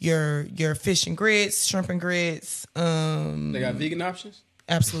fish and grits, shrimp and grits. They got vegan options?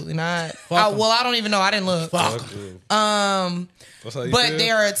 Absolutely not. I don't even know. I didn't look. But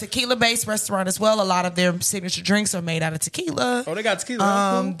they're a tequila-based restaurant as well. A lot of their signature drinks are made out of tequila. Oh, they got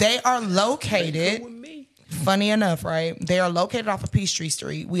tequila. Cool. They are located. Cool with me. Funny enough, right? They are located off of Peachtree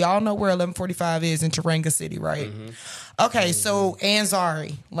Street. We all know where 1145 is in Taranga City, right? Okay, so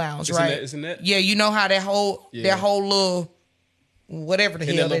Anzari Lounge, right? Isn't that? Yeah, you know how that whole little whatever the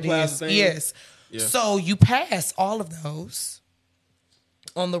hell that that little is. plaza thing? Yes. Yeah. So you pass all of those.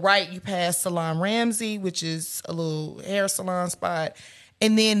 On the right, you pass Salon Ramsey, which is a little hair salon spot.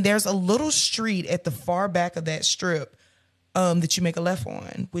 And then there's a little street at the far back of that strip that you make a left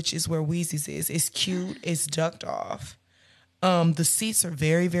on, which is where Wheezy's is. It's cute. It's ducked off. The seats are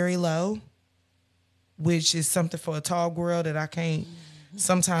very, very low, which is something for a tall girl that I can't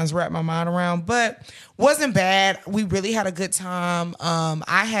sometimes wrap my mind around. But wasn't bad. We really had a good time.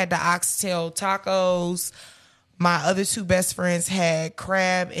 I had the oxtail tacos. My other two best friends had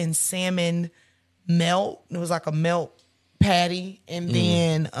crab and salmon melt. It was like a melt patty, and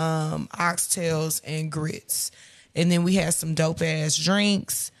then oxtails and grits. And then we had some dope ass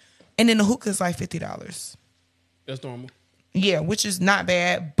drinks. And then the hookah's like $50. That's normal. Yeah, which is not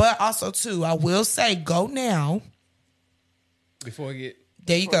bad. But also too, I will say, go now. Before I get...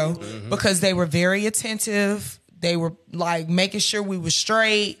 There you go. Because they were very attentive. They were like making sure we were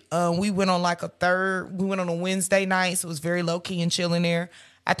straight. We went on a Wednesday night, so it was very low key and chill in there.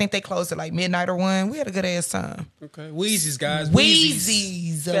 I think they closed at like midnight or 1. We had a good ass time. Okay. Wheezy's, guys.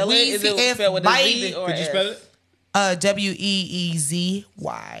 Wheezy's. Spell it? Is it spelled with a Z or Could you S? spell it? Weezy.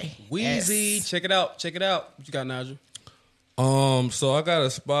 Wheezy. Check it out. What you got, Nigel? So I got a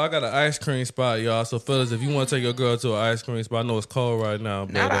spot. I got an ice cream spot, y'all. So fellas, if you want to take your girl to an ice cream spot, I know it's cold right now,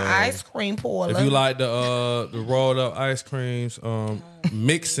 but Not an ice cream parlor. if you like the rolled up ice creams,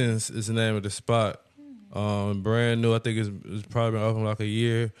 Mixins is the name of the spot. Brand new. I think it's probably been open like a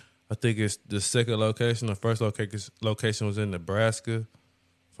year. I think it's the second location. The first location was in Nebraska,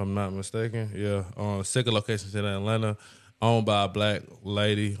 if I'm not mistaken. Yeah. Second location is in Atlanta, owned by a black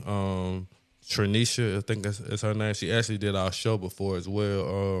lady. Trinisha, I think that's her name. She actually did our show before as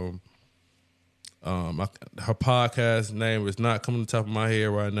well. Her podcast name is not coming to the top of my head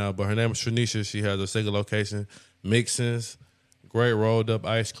right now, but her name is Trinisha. She has a second location, Mixins, great rolled up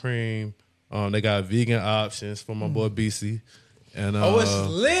ice cream. They got vegan options for my boy BC. And it's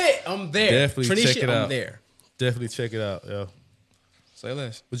lit. I'm there. Definitely Trinisha, check it out. I'm there. Definitely check it out. Yeah. Say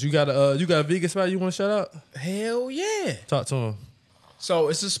less. But you got a vegan spot you want to shout out? Hell yeah. Talk to him. So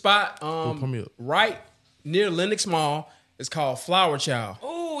it's a spot come here. right near Lenox Mall. It's called Flower Child.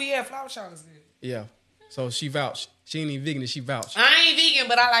 Oh yeah, Flower Child is good. Yeah. So she vouched. She ain't even vegan and she vouched. I ain't vegan,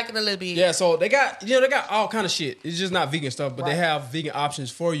 but I like it a little bit. Yeah, so they got all kind of shit. It's just not vegan stuff, but they have vegan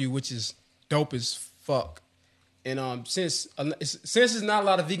options for you, which is dope as fuck. And since it's not a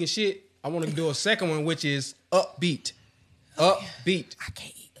lot of vegan shit, I want to do a second one, which is Upbeat. Upbeat. I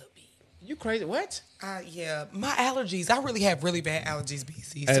can't eat Upbeat. You crazy? What? Yeah, my allergies. I really have really bad allergies,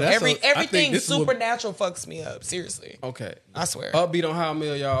 BC. Hey, So everything this is what- supernatural fucks me up. Seriously. Okay. I swear. Upbeat on How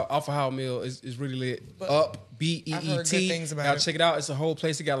Meal, y'all. Off of How Meal is really lit. BEET. I've heard good things about Y'all it. check it out. It's a whole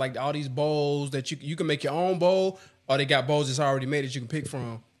place. They got like all these bowls that you can make your own bowl, or they got bowls that's already made that you can pick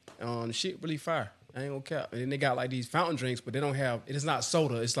from. The shit really fire. I ain't gonna cap. And then they got like these fountain drinks, but they don't have. It's not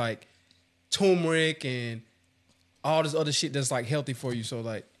soda. It's like turmeric and all this other shit that's like healthy for you. So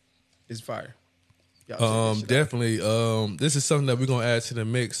like, it's fire. Y'all check that shit out. Definitely. This is something that we're gonna add to the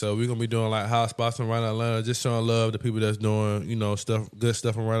mix. So we're gonna be doing like hot spots around Atlanta, just showing love to people that's doing, good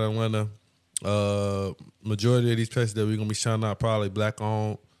stuff around Atlanta. Majority of these places that we're gonna be shouting out probably black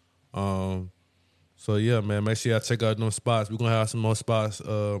owned. So yeah, man, make sure y'all check out them spots. We're gonna have some more spots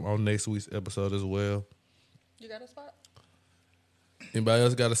on next week's episode as well. You got a spot? Anybody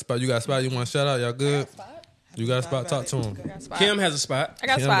else got a spot? You got a spot you want to shout out? Y'all good? Spot? You got a spot? Talk to him. I got a spot. Kim has a spot. I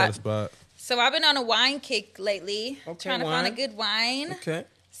got a Kim spot. got a spot. So I've been on a wine kick lately, trying to find a good wine. Okay.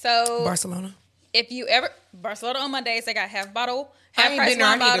 So Barcelona. if you ever Barcelona on Mondays, they got half bottle, I half ain't price been there. I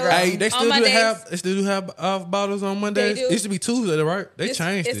wine need to bottles. go. Hey, they on still Mondays. do have off bottles on Mondays. They do. It used to be Tuesday, right? They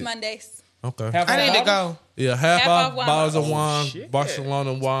changed It's it. Mondays. Okay. Half I off need to bottle? go. Yeah, half off wine bottles of bottles. wine. Shit.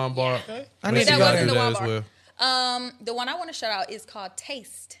 Barcelona wine bar. I Make need sure to y'all go wasn't do the that wine as bar. well. The one I want to shout out is called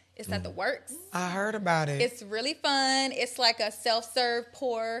Taste. It's at the Works. I heard about it. It's really fun. It's like a self-serve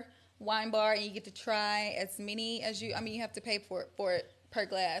pour wine bar, and you get to try as many as you. I mean, you have to pay for it per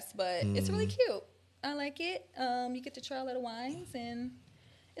glass, but it's really cute. I like it. You get to try a little wines, and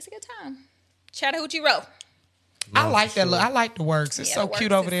it's a good time. Chattahoochee Row. I like that look. I like the Works. It's Yeah, so the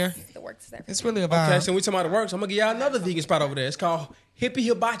cute Works over there. The Works is everything. It's really a vibe. Okay, so we talking about the Works. I'm gonna give y'all another vegan spot over there. It's called Hippie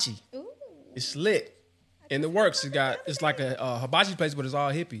Hibachi. Ooh. It's lit. In the Works, it's like a hibachi place, but it's all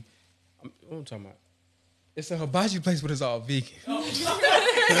hippie. What am I talking about? It's a hibachi place, but it's all vegan. He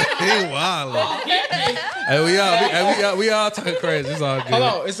wild. Hey, we all talking crazy. It's all good. Hold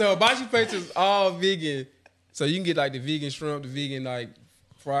on, it's a hibachi place that's all vegan. So you can get like the vegan shrimp, the vegan like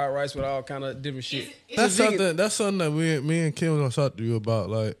fried rice with all kind of different shit. That's something that me and Kim was gonna talk to you about.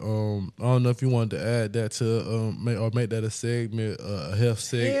 Like, I don't know if you wanted to add that to make that a segment, a health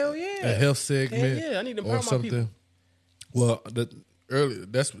segment. Hell yeah. A health segment. Hell yeah, I need to or empower my something. people. Well,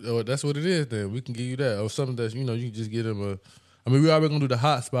 that's what it is. Then we can give you that, or something that you can just get them a. I mean, we already gonna do the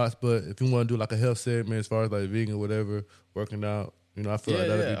hot spots, but if you want to do like a health segment as far as like vegan, whatever, working out, I feel like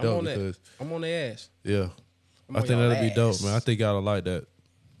that'd be dope because I'm on their ass. yeah, I'm I on think y'all that'd be dope, ass. man. I think y'all will like that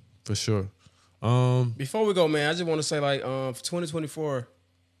for sure. Before we go, man, I just want to say like for 2024,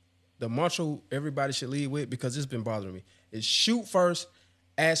 the mantra everybody should lead with, because it's been bothering me, is shoot first,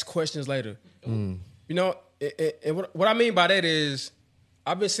 ask questions later. And what I mean by that is,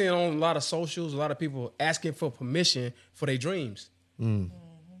 I've been seeing on a lot of socials, a lot of people asking for permission for their dreams.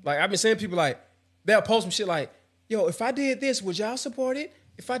 Like, I've been seeing people like, they'll post some shit like, yo, if I did this, would y'all support it?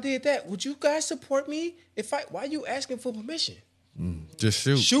 If I did that, would you guys support me? Why are you asking for permission? Just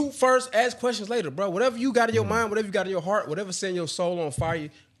shoot. Shoot first, ask questions later, bro. Whatever you got in your mind, whatever you got in your heart, whatever setting your soul on fire,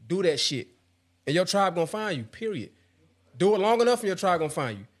 do that shit. And your tribe gonna find you, period. Do it long enough and your tribe gonna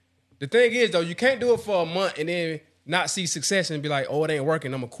find you. The thing is, though, you can't do it for a month and then not see success and be like, oh, it ain't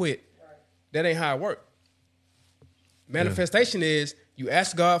working, I'm gonna quit. That ain't how it works. Manifestation is you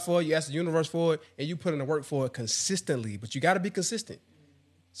ask God for it, you ask the universe for it, and you put in the work for it consistently. But you gotta be consistent.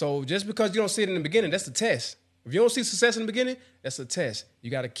 So just because you don't see it in the beginning, that's the test. If you don't see success in the beginning, that's a test.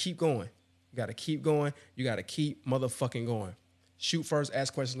 You got to keep going. You got to keep going. You got to keep motherfucking going. Shoot first,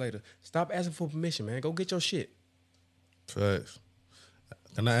 ask questions later. Stop asking for permission, man. Go get your shit. Facts.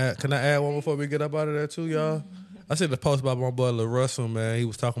 Can I add one before we get up out of there too, y'all? I seen the post about my boy Lil Russell, man. He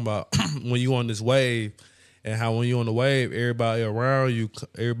was talking about when you on this wave and how when you on the wave, everybody around you,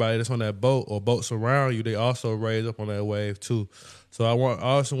 everybody that's on that boat or boats around you, they also raise up on that wave too. So I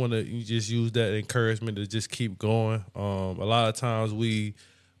also want to just use that encouragement to just keep going. A lot of times we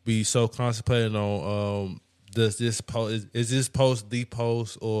be so concentrating on does this post is this post the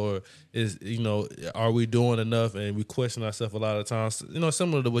post, or is are we doing enough? And we question ourselves a lot of times.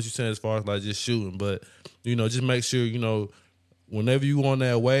 Similar to what you're saying as far as like just shooting, but just make sure whenever you on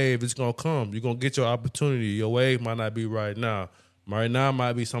that wave, it's gonna come. You're gonna get your opportunity. Your wave might not be right now. Right now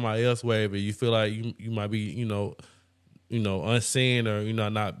might be somebody else's wave, and you feel like you might be unseen or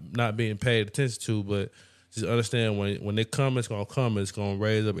not being paid attention to, but just understand when it comes, it's gonna come. It's gonna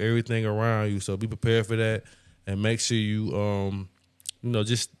raise up everything around you. So be prepared for that. and make sure you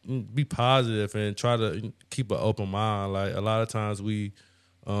just be positive and try to keep an open mind. Like a lot of times we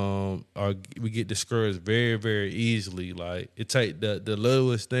get discouraged very, very easily. Like it take the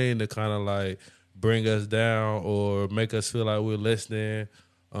littlest thing to kind of like bring us down or make us feel like we're less than.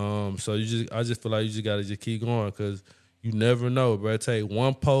 So I just feel like you just gotta just keep going because you never know, bro. Take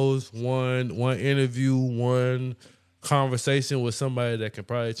one post, one interview, one conversation with somebody that can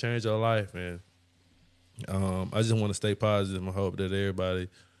probably change your life, man. I just want to stay positive and hope that everybody,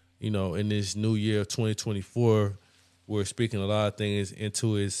 in this new year of 2024, we're speaking a lot of things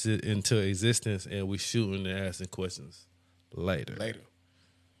into existence, and we're shooting and asking questions later.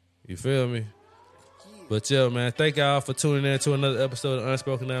 You feel me? But yeah, man, thank y'all for tuning in to another episode of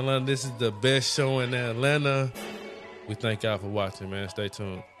Unspoken Atlanta. This is the best show in Atlanta. We thank y'all for watching, man. Stay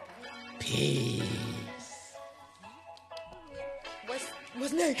tuned. Peace.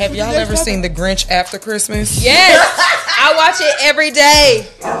 What's next? Have y'all ever seen The Grinch After Christmas? Yes, I watch it every day.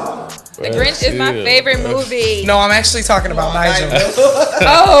 The Grinch is my favorite movie. No, I'm actually talking about Nigel.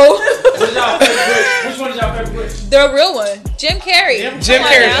 Oh. Which one is y'all favorite Grinch? The real one. Jim Carrey. Jim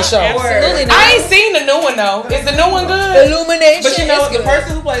Carrey for sure. Absolutely not. I ain't seen the new one though. Is the new one good? Illumination. But is the good.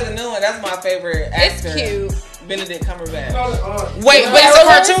 person who plays the new one, that's my favorite It's actor. cute. Benedict Cumberbatch. Wait, but it's a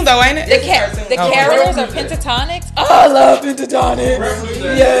cartoon though, ain't it? The carolers are pentatonics. Oh, I love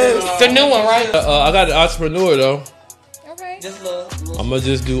pentatonics. Yes. The new one, right? I got the entrepreneur though. Okay. Just little. I'm gonna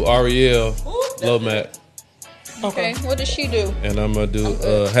just do Ariel Lomac, Okay. What does she do? and I'm gonna do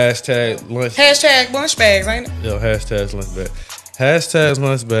hashtag lunch. Hashtag lunch bags, ain't it? Yo, hashtag lunch bag. Hashtag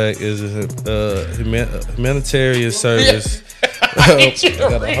lunch bag is a humanitarian service. I need you to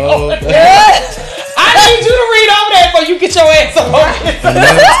Got a read whole- I need you to read over that before you get your ass up on it.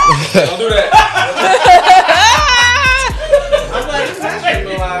 Don't do that.